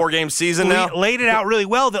 The whole 4-game season now? Laid it out really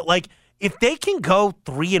well that, like, if they can go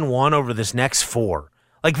 3-1 over this next 4,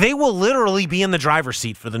 like, they will literally be in the driver's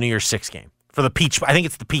seat for the New Year's Six game, for the Peach. I think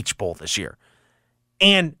it's the Peach Bowl this year.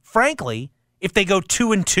 And frankly, if they go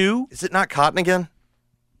 2-2, is it not Cotton again?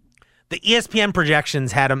 The ESPN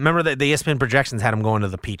projections had them. Remember that the ESPN projections had them going to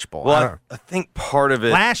the Peach Bowl. Well, I think part of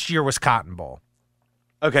it last year was Cotton Bowl.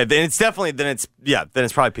 Okay, then it's probably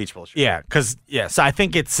Peach Bowl. Sure. Yeah, because so I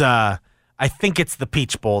think it's the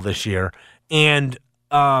Peach Bowl this year, and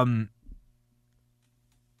I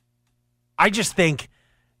just think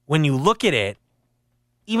when you look at it,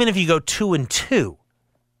 even if you go 2-2,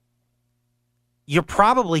 you're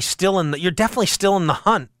definitely still in the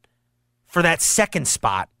hunt for that second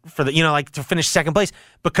spot for the, to finish second place,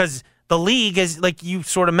 because the league is, like you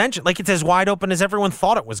sort of mentioned, like it's as wide open as everyone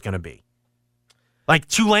thought it was going to be. Like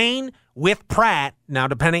Tulane with Pratt, now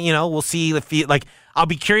depending, we'll see I'll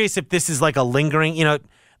be curious if this is like a lingering,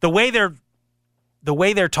 the way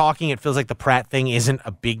they're talking, it feels like the Pratt thing isn't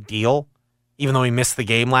a big deal, even though he missed the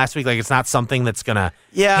game last week. Like it's not something that's going to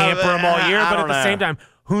hamper him all year, but at the same time,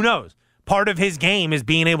 who knows? Part of his game is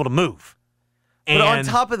being able to move. But on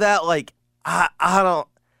top of that, like, I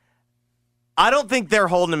don't think they're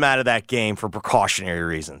holding him out of that game for precautionary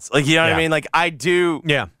reasons. Like, you know what I mean? Like, I do.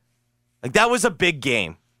 Yeah. Like, that was a big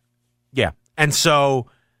game. Yeah. And so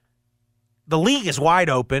the league is wide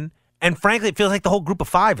open, And frankly, it feels like the whole group of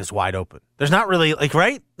 5 is wide open. There's not really,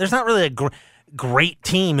 right? There's not really a great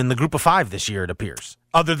team in the group of 5 this year, it appears,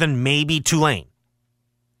 other than maybe Tulane.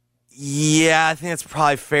 Yeah, I think that's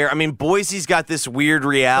probably fair. I mean, Boise's got this weird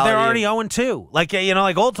reality. But they're already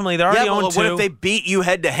 0-2. Ultimately, they're already 0-2. What if they beat you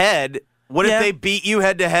head-to-head? What if they beat you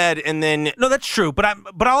head-to-head and then... No, that's true. But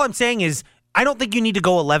all I'm saying is I don't think you need to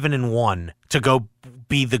go 11-1 to go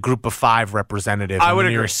be the group of 5 representative in the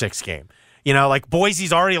nearest 6 game.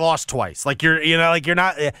 Boise's already lost twice. You're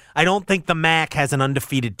not. I don't think the MAC has an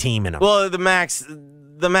undefeated team in them. Well, the MAC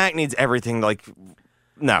needs everything.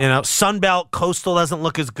 No, Sun Belt, Coastal doesn't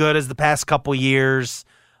look as good as the past couple years.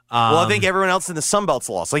 I think everyone else in the Sun Belt's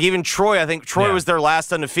lost. Even Troy. I think Troy was their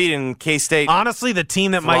last undefeated in K-State. Honestly, the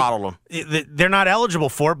team that they're not eligible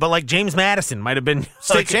for it, but James Madison might have been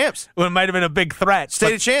state champs. It might have been a big threat.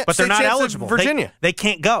 State champs, but they're not eligible. Virginia, they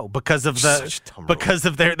can't go because of they're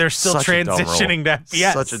still transitioning to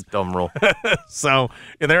FBS. Such a dumb rule. So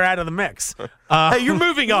they're out of the mix. Hey, you're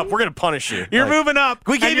moving up. We're gonna punish you. You're moving up.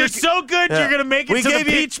 You're so good. You're gonna make it to the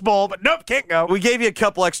Peach Bowl, but nope, can't go. We gave you a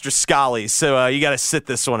couple extra scollies, so you got to sit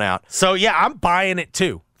this one out. So yeah, I'm buying it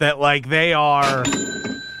too. That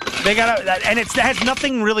they got, and that has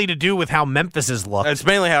nothing really to do with how Memphis has looked. It's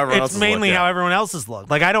mainly how everyone else has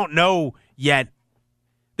looked. I don't know yet.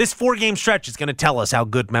 This 4-game stretch is going to tell us how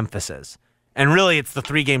good Memphis is, and really, it's the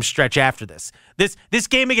 3-game stretch after this. This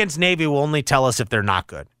game against Navy will only tell us if they're not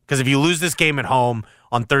good. Because if you lose this game at home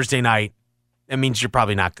on Thursday night, it means you're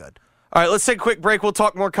probably not good. All right, let's take a quick break. We'll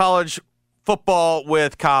talk more college football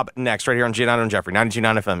with Cobb next, right here on Giannotto and Jeffrey,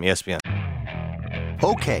 92.9 FM, ESPN.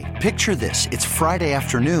 Okay, picture this. It's Friday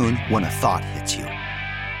afternoon when a thought hits you.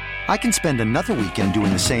 I can spend another weekend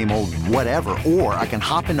doing the same old whatever, or I can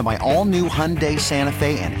hop into my all-new Hyundai Santa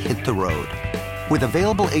Fe and hit the road. With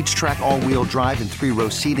available H-Track all-wheel drive and 3-row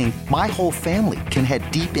seating, my whole family can head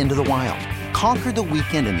deep into the wild. Conquer the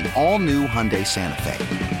weekend in the all-new Hyundai Santa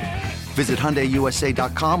Fe. Visit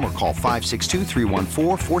HyundaiUSA.com or call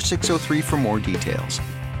 562-314-4603 for more details.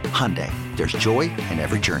 Hyundai, there's joy in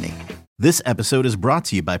every journey. This episode is brought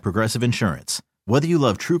to you by Progressive Insurance. Whether you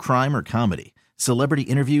love true crime or comedy, celebrity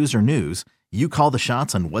interviews or news, you call the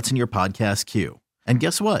shots on what's in your podcast queue. And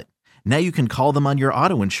guess what? Now you can call them on your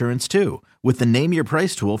auto insurance too with the Name Your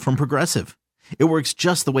Price tool from Progressive. It works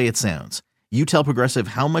just the way it sounds. You tell Progressive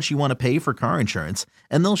how much you want to pay for car insurance,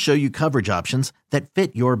 and they'll show you coverage options that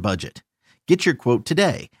fit your budget. Get your quote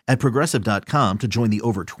today at Progressive.com to join the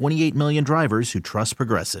over 28 million drivers who trust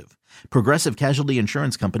Progressive. Progressive Casualty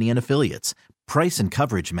Insurance Company and Affiliates. Price and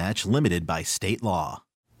coverage match limited by state law.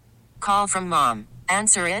 Call from mom.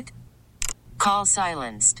 Answer it. Call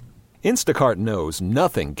silenced. Instacart knows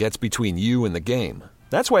nothing gets between you and the game.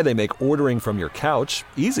 That's why they make ordering from your couch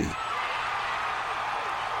easy.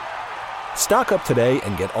 Stock up today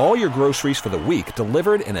and get all your groceries for the week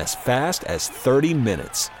delivered in as fast as 30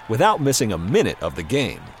 minutes without missing a minute of the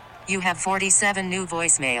game. You have 47 new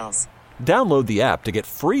voicemails. Download the app to get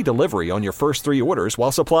free delivery on your first 3 orders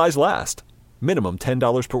while supplies last. Minimum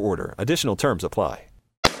 $10 per order. Additional terms apply.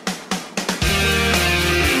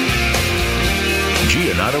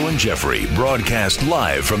 Giannotto and Jeffrey broadcast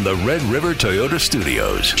live from the Red River Toyota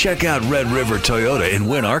Studios. Check out Red River Toyota in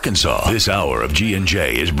Wynn, Arkansas. This hour of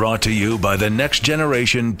G&J is brought to you by the Next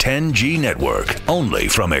Generation 10G Network, only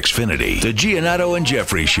from Xfinity. The Giannotto and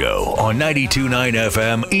Jeffrey Show on 92.9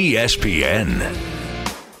 FM ESPN.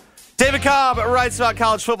 David Cobb writes about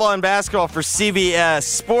college football and basketball for CBS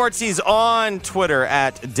Sports. He's on Twitter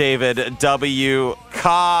at David W.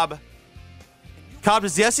 Cobb. Cobb,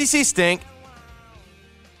 does the SEC stink?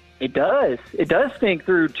 It does. It does stink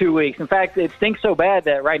through 2 weeks. In fact, it stinks so bad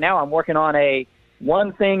that right now I'm working on a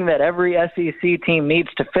one thing that every SEC team needs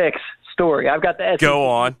to fix story. I've got the SEC Go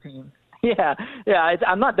on. team. Yeah.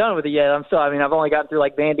 I'm not done with it yet. I've only gotten through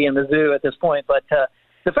Vandy and Mizzou at this point. But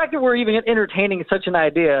the fact that we're even entertaining such an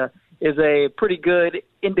idea is a pretty good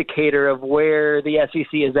indicator of where the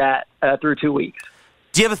SEC is at through 2 weeks.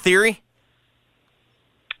 Do you have a theory?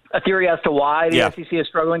 A theory as to why the SEC is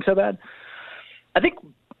struggling so bad? I think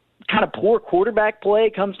kind of poor quarterback play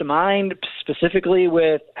comes to mind, specifically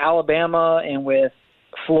with Alabama and with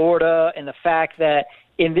Florida, and the fact that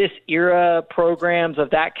in this era, programs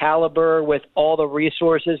of that caliber with all the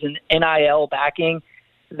resources and NIL backing,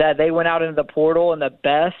 that they went out into the portal, and the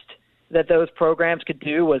best that those programs could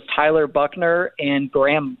do was Tyler Buckner and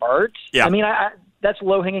Graham Mertz. Yeah. I mean, that's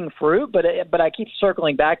low-hanging fruit, but I keep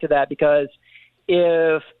circling back to that because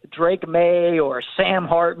if Drake May or Sam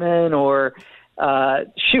Hartman or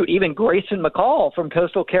even Grayson McCall from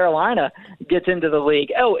Coastal Carolina gets into the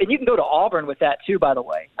league. Oh, and you can go to Auburn with that too, by the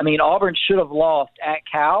way. I mean, Auburn should have lost at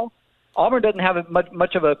Cal, Auburn doesn't have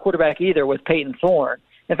much of a quarterback either with Peyton Thorne.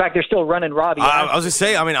 In fact, they're still running Robbie. I was going to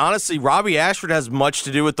say, I mean, honestly, Robbie Ashford has much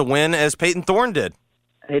to do with the win as Peyton Thorne did.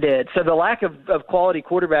 They did. So the lack of quality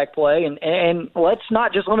quarterback play, and let's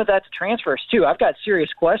not just limit that to transfers, too. I've got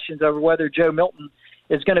serious questions over whether Joe Milton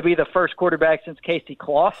is going to be the first quarterback since Casey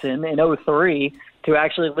Clausen in 2003 to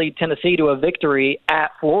actually lead Tennessee to a victory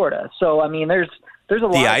at Florida. So, I mean, there's a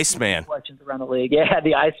lot the of Iceman questions around the league. Yeah,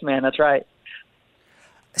 the Iceman, that's right.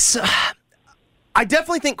 So, I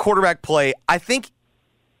definitely think quarterback play, I think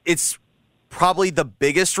it's probably the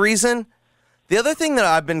biggest reason. The other thing that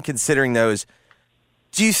I've been considering, though, is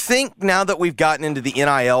do you think now that we've gotten into the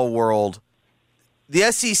NIL world,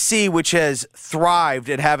 the SEC, which has thrived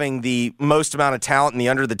at having the most amount of talent in the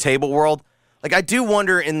under-the-table world, like I do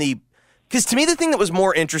wonder because to me the thing that was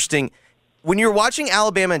more interesting, when you're watching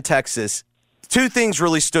Alabama and Texas, two things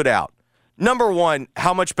really stood out. Number one,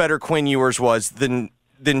 how much better Quinn Ewers was than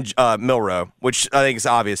Milroe, which I think is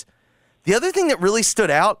obvious. The other thing that really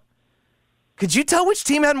stood out, could you tell which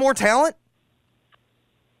team had more talent?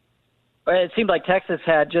 It seemed like Texas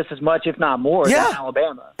had just as much, if not more, than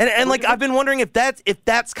Alabama. And like I've been wondering if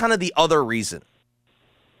that's kind of the other reason.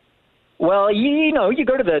 Well, you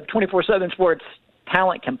go to the 24/7 Sports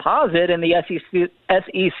talent composite, and the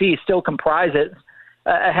SEC still comprises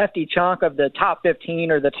a hefty chunk of the top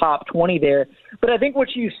 15 or the top 20 there. But I think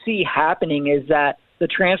what you see happening is that the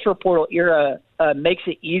transfer portal era makes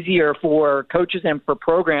it easier for coaches and for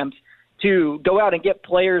programs to go out and get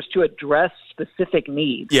players to address specific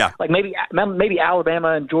needs. Yeah. Like maybe Alabama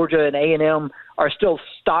and Georgia and A&M are still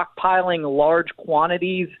stockpiling large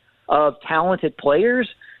quantities of talented players.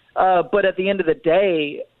 But at the end of the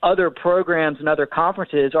day, other programs and other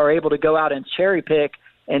conferences are able to go out and cherry pick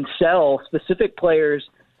and sell specific players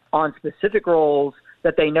on specific roles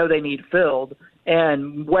that they know they need filled.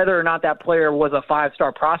 And whether or not that player was a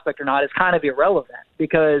 5-star prospect or not is kind of irrelevant,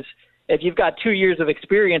 because if you've got 2 years of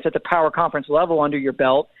experience at the power conference level under your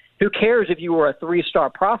belt, who cares if you were a 3-star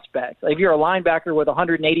prospect? If you're a linebacker with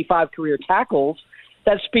 185 career tackles,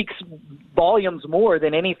 that speaks volumes more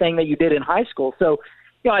than anything that you did in high school. So,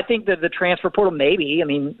 I think that the transfer portal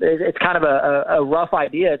it's kind of a rough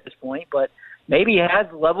idea at this point, but maybe it has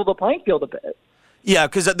leveled the playing field a bit. Yeah,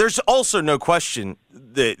 because there's also no question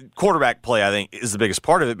that quarterback play, I think, is the biggest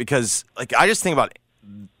part of it, because like I just think about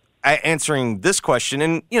answering this question,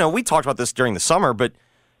 and we talked about this during the summer, but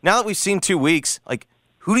now that we've seen 2 weeks, like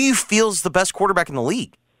who do you feel is the best quarterback in the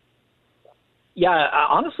league? Yeah,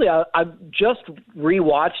 honestly, I've just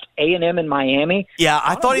rewatched A&M in Miami. Yeah,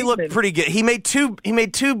 I thought he looked pretty good. He made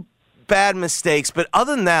two bad mistakes, but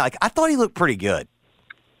other than that, like I thought he looked pretty good.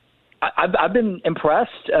 I've been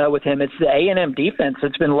impressed with him. It's the A&M defense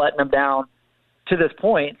that's been letting him down to this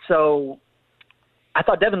point. So I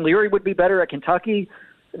thought Devin Leary would be better at Kentucky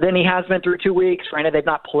than he has been through 2 weeks. Granted, they've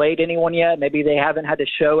not played anyone yet. Maybe they haven't had to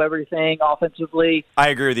show everything offensively. I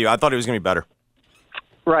agree with you. I thought he was going to be better.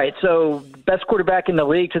 Right. So best quarterback in the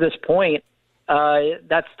league to this point,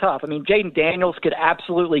 that's tough. I mean, Jaden Daniels could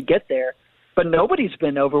absolutely get there, but nobody's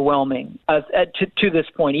been overwhelming to this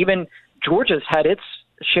point. Even Georgia's had its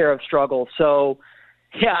share of struggle. So,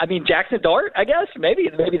 yeah, I mean, Jackson Dart, I guess. Maybe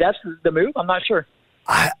that's the move. I'm not sure.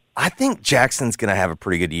 I think Jackson's going to have a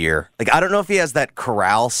pretty good year. Like, I don't know if he has that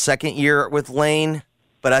Corral second year with Lane,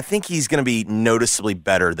 but I think he's going to be noticeably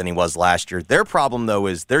better than he was last year. Their problem, though,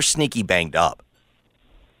 is they're sneaky banged up.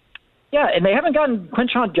 Yeah, and they haven't gotten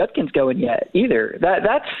Quinshon Judkins going yet either.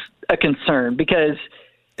 That's a concern because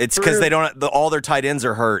it's because they don't. All their tight ends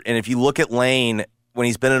are hurt. And if you look at Lane when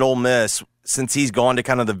he's been at Ole Miss, since he's gone to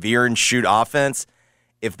kind of the veer and shoot offense,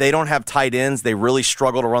 if they don't have tight ends, they really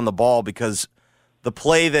struggle to run the ball because the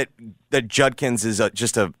play that Judkins is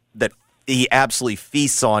that he absolutely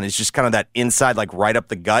feasts on is just kind of that inside, like right up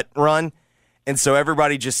the gut run. And so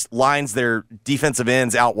everybody just lines their defensive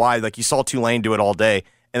ends out wide, like you saw Tulane do it all day,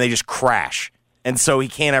 and they just crash. And so he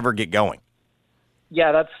can't ever get going.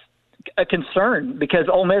 Yeah, that's a concern because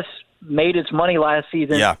Ole Miss made its money last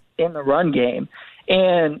season in the run game.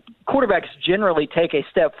 And quarterbacks generally take a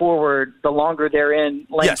step forward the longer they're in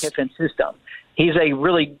Lane Kiffin's system. He's a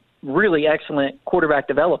really, really excellent quarterback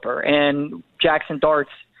developer, and Jackson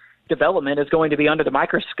Dart's development is going to be under the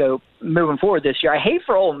microscope moving forward this year. I hate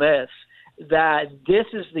for Ole Miss that this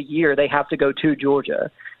is the year they have to go to Georgia,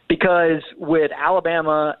 because with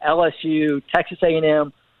Alabama, LSU, Texas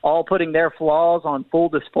A&M all putting their flaws on full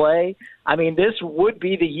display, I mean, this would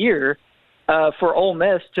be the year for Ole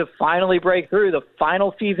Miss to finally break through the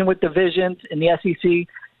final season with divisions in the SEC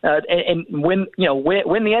and win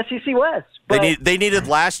the SEC West. But they needed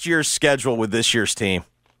last year's schedule with this year's team.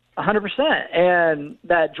 100%. And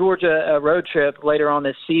that Georgia road trip later on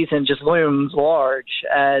this season just looms large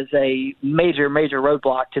as a major, major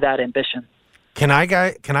roadblock to that ambition. Can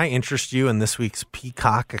I interest you in this week's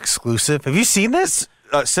Peacock exclusive? Have you seen this?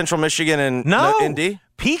 Central Michigan and Indy?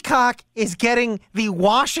 Peacock is getting the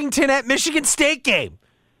Washington at Michigan State game.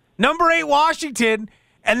 Number 8 Washington,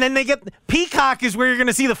 and then they get Peacock is where you're going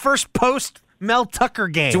to see the first post Mel Tucker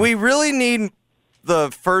game. Do we really need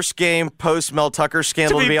the first game post Mel Tucker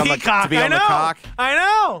scandal to be on Peacock? the cock? I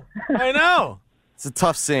know. It's a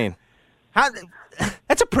tough scene.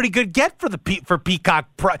 That's a pretty good get for Peacock.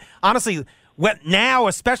 Honestly, now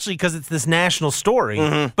especially because it's this national story.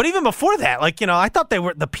 Mm-hmm. But even before that, I thought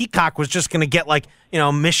the Peacock was just going to get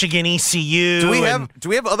Michigan ECU. Do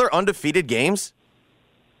we have other undefeated games?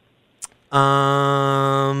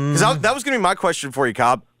 Because that was going to be my question for you,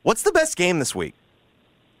 Cobb. What's the best game this week?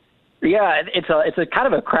 Yeah, it's a kind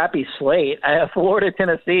of a crappy slate. Florida,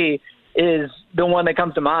 Tennessee is the one that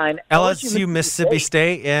comes to mind. LSU, Mississippi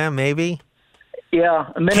State, yeah, maybe. Yeah,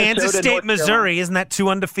 Minnesota, Kansas State, Missouri. Isn't that 2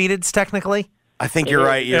 undefeateds technically? I think you're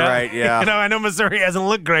right. You're right. Yeah. I know Missouri hasn't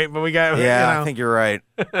looked great, but we got. Yeah, I think you're right.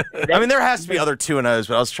 I mean, there has to be other 2-0s,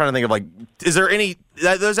 but I was trying to think of is there any?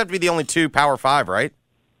 Those have to be the only 2 Power 5, right?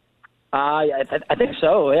 I think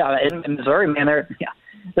so. Yeah, in Missouri, man,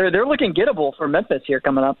 they're looking gettable for Memphis here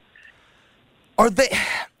coming up. Are they?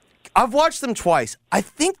 I've watched them twice. I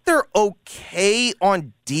think they're okay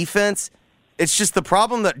on defense. It's just the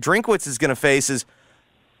problem that Drinkwitz is going to face is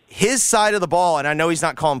his side of the ball, and I know he's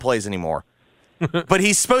not calling plays anymore, but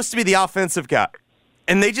he's supposed to be the offensive guy,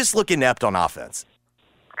 and they just look inept on offense.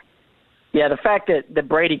 Yeah, the fact that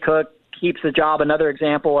Brady Cook keeps the job, another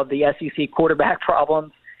example of the SEC quarterback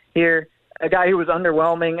problems here. A guy who was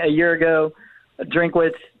underwhelming a year ago,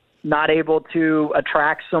 Drinkwitz, not able to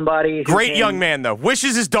attract somebody. Great young man, though.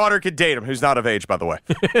 Wishes his daughter could date him, who's not of age, by the way.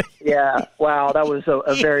 Yeah, wow, that was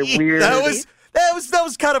a very weird. That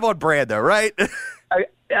was kind of on brand, though, right?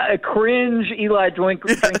 A cringe Eli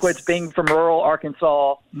Drinkwitz being from rural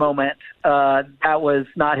Arkansas moment. That was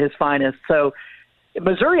not his finest. So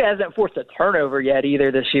Missouri hasn't forced a turnover yet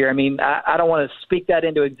either this year. I mean, I don't want to speak that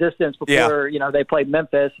into existence before they played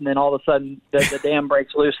Memphis, and then all of a sudden the dam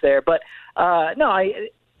breaks loose there. But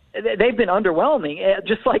they've been underwhelming,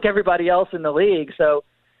 just like everybody else in the league. So,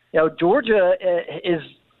 Georgia is.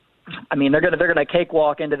 I mean, they're gonna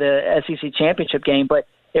cakewalk into the SEC championship game. But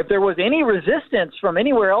if there was any resistance from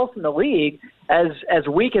anywhere else in the league, as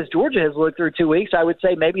weak as Georgia has looked through 2 weeks, I would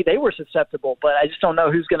say maybe they were susceptible. But I just don't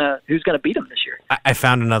know who's gonna beat them this year. I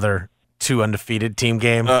found another 2 undefeated team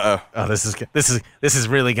game. Oh, this is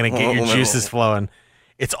really gonna get your juices flowing.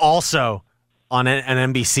 It's also on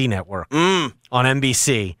an NBC network. On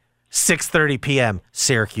NBC. 6:30 p.m.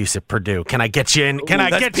 Syracuse at Purdue. Can I get you in? Can I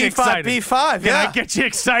get you excited? B5, Can I get you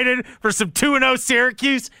excited for some 2-0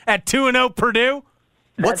 Syracuse at 2-0 Purdue?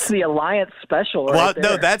 That's the Alliance special, right? Well, there.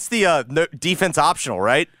 no, that's the defense optional,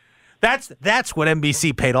 right? That's what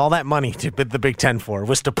NBC paid all that money to the Big Ten for,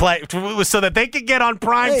 was to play, was so that they could get on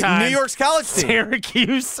prime time. New York's college team.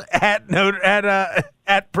 Syracuse at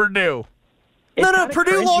Purdue. No,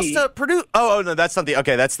 Purdue lost to Purdue. Oh, no, that's not the.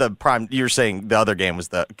 Okay, that's the prime. You're saying the other game was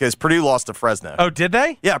because Purdue lost to Fresno. Oh, did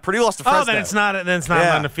they? Yeah, Purdue lost to Fresno. Oh, then it's not an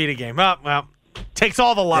undefeated game. Oh, well, takes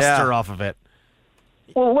all the luster off of it.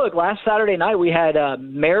 Well, look, last Saturday night we had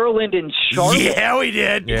Maryland and Charlotte. Yeah, we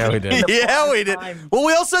did. Well,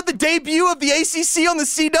 we also had the debut of the ACC on the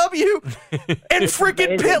CW, and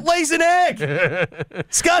freaking Pitt lays an egg.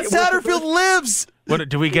 Scott Satterfield lives. What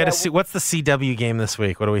do we get to see? What's the CW game this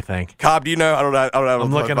week? What do we think? Cobb, do you know? I don't know.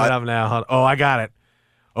 I'm looking it up now. Oh, I got it.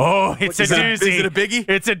 Oh, it's a doozy. Is it a biggie?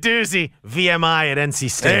 It's a doozy. VMI at NC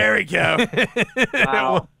State. There we go.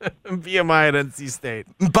 Wow. VMI at NC State.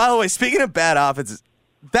 By the way, speaking of bad offenses,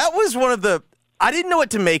 that was one of the – I didn't know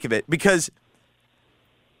what to make of it because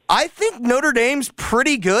I think Notre Dame's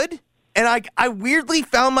pretty good, and I weirdly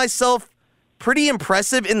found myself pretty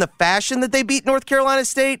impressive in the fashion that they beat North Carolina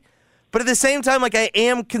State. But at the same time, I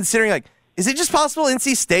am considering, is it just possible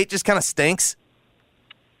NC State just kind of stinks?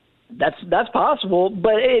 That's possible,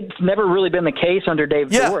 but it's never really been the case under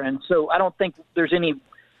Dave Doran. So I don't think there's any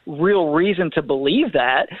real reason to believe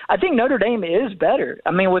that. I think Notre Dame is better.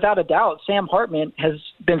 I mean, without a doubt, Sam Hartman has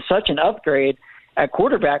been such an upgrade at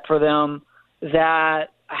quarterback for them that,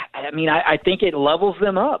 I think it levels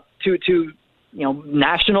them up to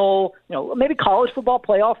national, maybe college football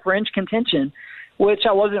playoff fringe contention, which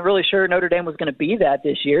I wasn't really sure Notre Dame was going to be that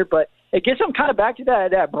this year. But it gets them kind of back to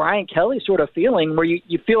that Brian Kelly sort of feeling where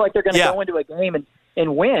you feel like they're going to go into a game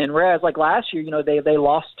and win. Whereas like last year, they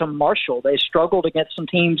lost to Marshall. They struggled against some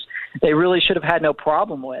teams they really should have had no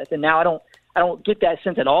problem with. And now I don't get that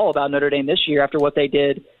sense at all about Notre Dame this year after what they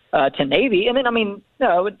did to Navy. And then,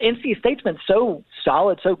 NC State's been so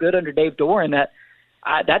solid, so good under Dave Doran that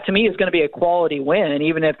to me is going to be a quality win,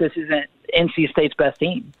 even if this isn't NC State's best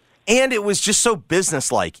team. And it was just so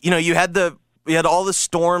businesslike. You had all the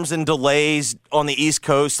storms and delays on the East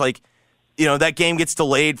Coast. That game gets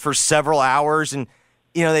delayed for several hours, and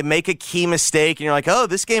they make a key mistake, and you're like, oh,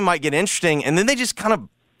 this game might get interesting, and then they just kind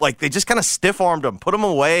of stiff-armed them, put them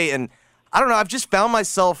away, and I don't know. I've just found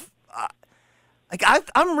myself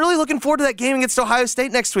I'm really looking forward to that game against Ohio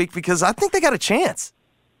State next week because I think they got a chance.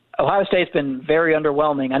 Ohio State's been very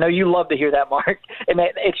underwhelming. I know you love to hear that, Mark, and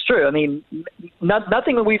it's true. I mean,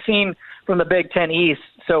 nothing that we've seen from the Big Ten East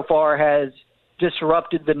so far has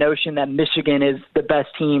disrupted the notion that Michigan is the best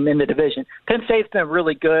team in the division. Penn State's been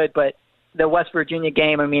really good, but the West Virginia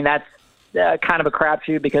game, that's kind of a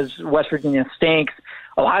crapshoot because West Virginia stinks.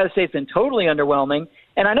 Ohio State's been totally underwhelming.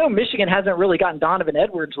 And I know Michigan hasn't really gotten Donovan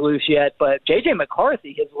Edwards loose yet, but J.J.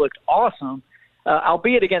 McCarthy has looked awesome,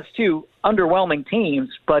 albeit against two underwhelming teams.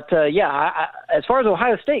 But, as far as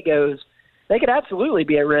Ohio State goes, they could absolutely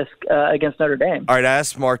be at risk against Notre Dame. All right, I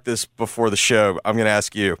asked Mark this before the show. I'm going to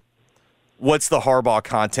ask you, what's the Harbaugh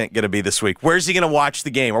content going to be this week? Where's he going to watch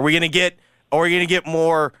the game? Are we going to get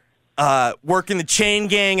more working the chain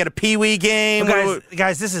gang at a Pee Wee game? Well,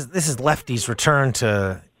 guys, this is Lefty's return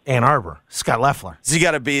to Ann Arbor. Scott Loeffler. Does he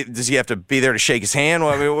have to be there to shake his hand?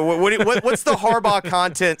 What's the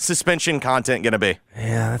Harbaugh suspension content going to be?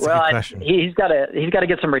 Yeah, that's a good question. He's got to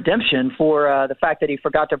get some redemption for the fact that he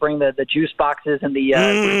forgot to bring the juice boxes and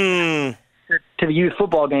the to the youth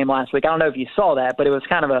football game last week. I don't know if you saw that, but it was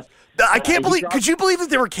kind of a. I can't believe. Could you believe that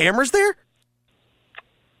there were cameras there?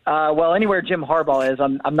 Well, anywhere Jim Harbaugh is,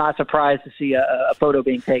 I'm not surprised to see a photo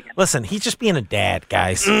being taken. Listen, he's just being a dad,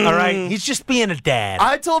 guys. All right? He's just being a dad.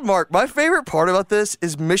 I told Mark, my favorite part about this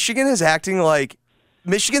is Michigan's acting like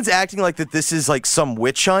that this is like some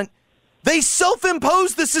witch hunt. They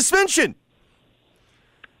self-imposed the suspension.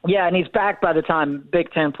 Yeah, and he's back by the time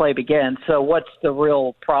Big Ten play begins. So what's the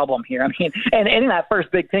real problem here? And in that first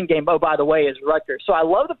Big Ten game, oh, by the way, is Rutgers. So I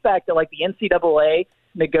love the fact that, the NCAA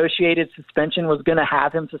negotiated suspension was going to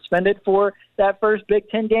have him suspended for that first Big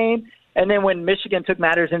Ten game. And then when Michigan took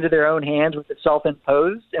matters into their own hands with the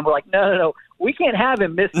self-imposed, and we're like, no, we can't have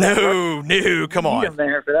him miss that. No, come on. Him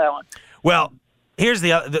there for that one. Well, here's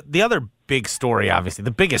the other big story, obviously. The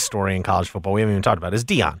biggest story in college football we haven't even talked about is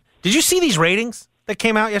Deion. Did you see these ratings that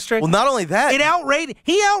came out yesterday? Well, not only that.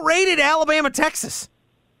 He outrated Alabama, Texas.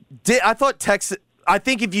 I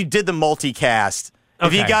think if you did the multicast,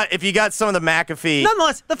 okay. if you got some of the McAfee.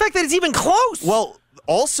 Nonetheless, the fact that it's even close. Well,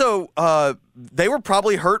 also, they were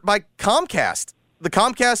probably hurt by Comcast. The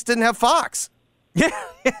Comcast didn't have Fox. Yeah,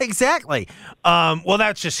 exactly. Well,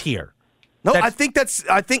 that's just here. No, I think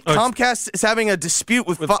Comcast is having a dispute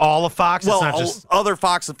with all of Fox. Well, it's not just other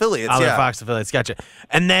Fox affiliates. Fox affiliates. Gotcha.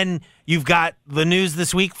 And then you've got the news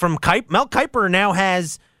this week from Mel Kiper now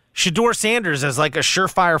has Shedeur Sanders as like a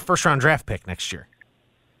surefire first-round draft pick next year.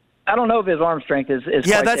 I don't know if his arm strength is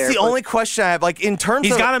yeah, that's the only question I have. In terms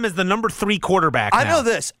he's of, got him as the number 3 quarterback. I know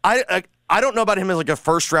this. I don't know about him as a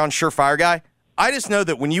first-round surefire guy. I just know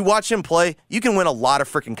that when you watch him play, you can win a lot of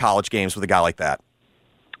freaking college games with a guy like that.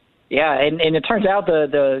 Yeah, and it turns out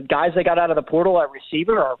the guys they got out of the portal at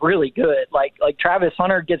receiver are really good. Like Travis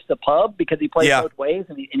Hunter gets the pub because he plays both ways,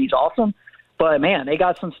 and he's awesome. But, man, they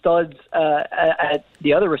got some studs at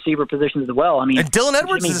the other receiver positions as well. And Dylan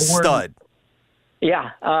Edwards is a stud.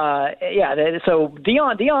 Yeah. So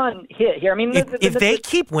Deion hit here. If they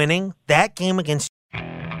keep winning that game against.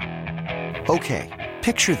 Okay,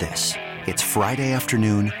 picture this. It's Friday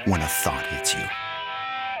afternoon when a thought hits you.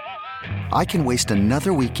 I can waste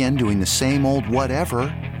another weekend doing the same old whatever,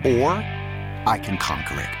 or I can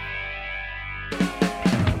conquer it.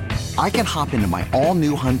 I can hop into my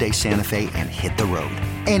all-new Hyundai Santa Fe and hit the road.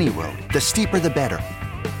 Any road. The steeper, the better.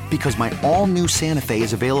 Because my all-new Santa Fe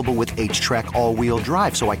is available with H-Track all-wheel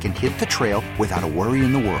drive, so I can hit the trail without a worry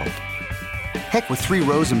in the world. Heck, with 3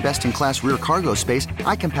 rows and best-in-class rear cargo space,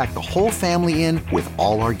 I can pack the whole family in with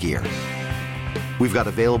all our gear. We've got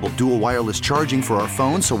available dual wireless charging for our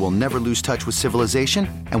phones, so we'll never lose touch with civilization,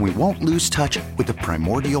 and we won't lose touch with the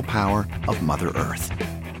primordial power of Mother Earth.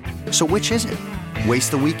 So which is it?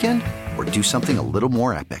 Waste the weekend or do something a little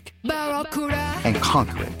more epic? And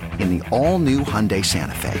conquer it in the all-new Hyundai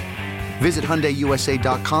Santa Fe. Visit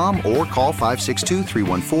HyundaiUSA.com or call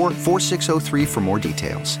 562-314-4603 for more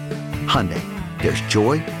details. Hyundai, there's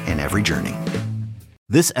joy in every journey.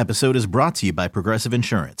 This episode is brought to you by Progressive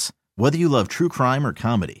Insurance. Whether you love true crime or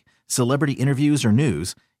comedy, celebrity interviews or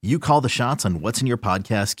news, you call the shots on what's in your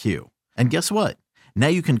podcast queue. And guess what? Now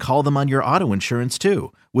you can call them on your auto insurance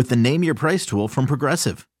too with the Name Your Price tool from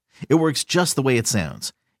Progressive. It works just the way it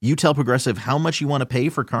sounds. You tell Progressive how much you want to pay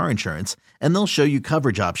for car insurance, and they'll show you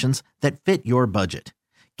coverage options that fit your budget.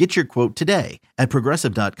 Get your quote today at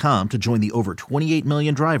Progressive.com to join the over 28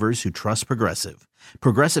 million drivers who trust Progressive.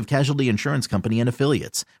 Progressive Casualty Insurance Company and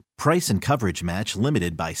Affiliates. Price and coverage match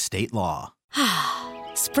limited by state law.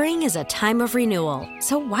 Spring is a time of renewal,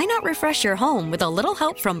 so why not refresh your home with a little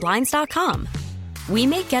help from Blinds.com? We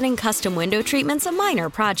make getting custom window treatments a minor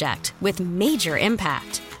project with major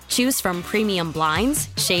impact. Choose from premium blinds,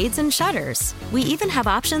 shades, and shutters. We even have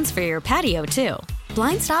options for your patio, too.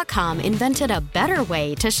 Blinds.com invented a better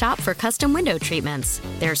way to shop for custom window treatments.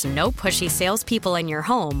 There's no pushy salespeople in your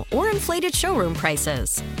home or inflated showroom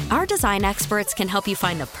prices. Our design experts can help you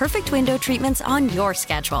find the perfect window treatments on your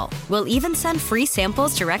schedule. We'll even send free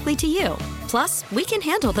samples directly to you. Plus, we can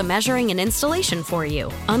handle the measuring and installation for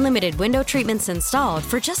you. Unlimited window treatments installed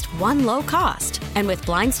for just one low cost. And with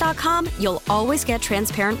Blinds.com, you'll always get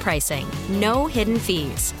transparent pricing. No hidden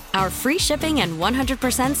fees. Our free shipping and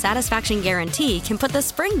 100% satisfaction guarantee can put the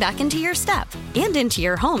spring back into your step and into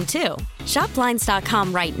your home, too. Shop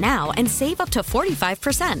Blinds.com right now and save up to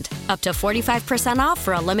 45%. Up to 45% off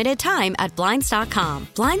for a limited time at Blinds.com.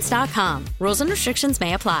 Blinds.com. Rules and restrictions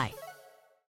may apply.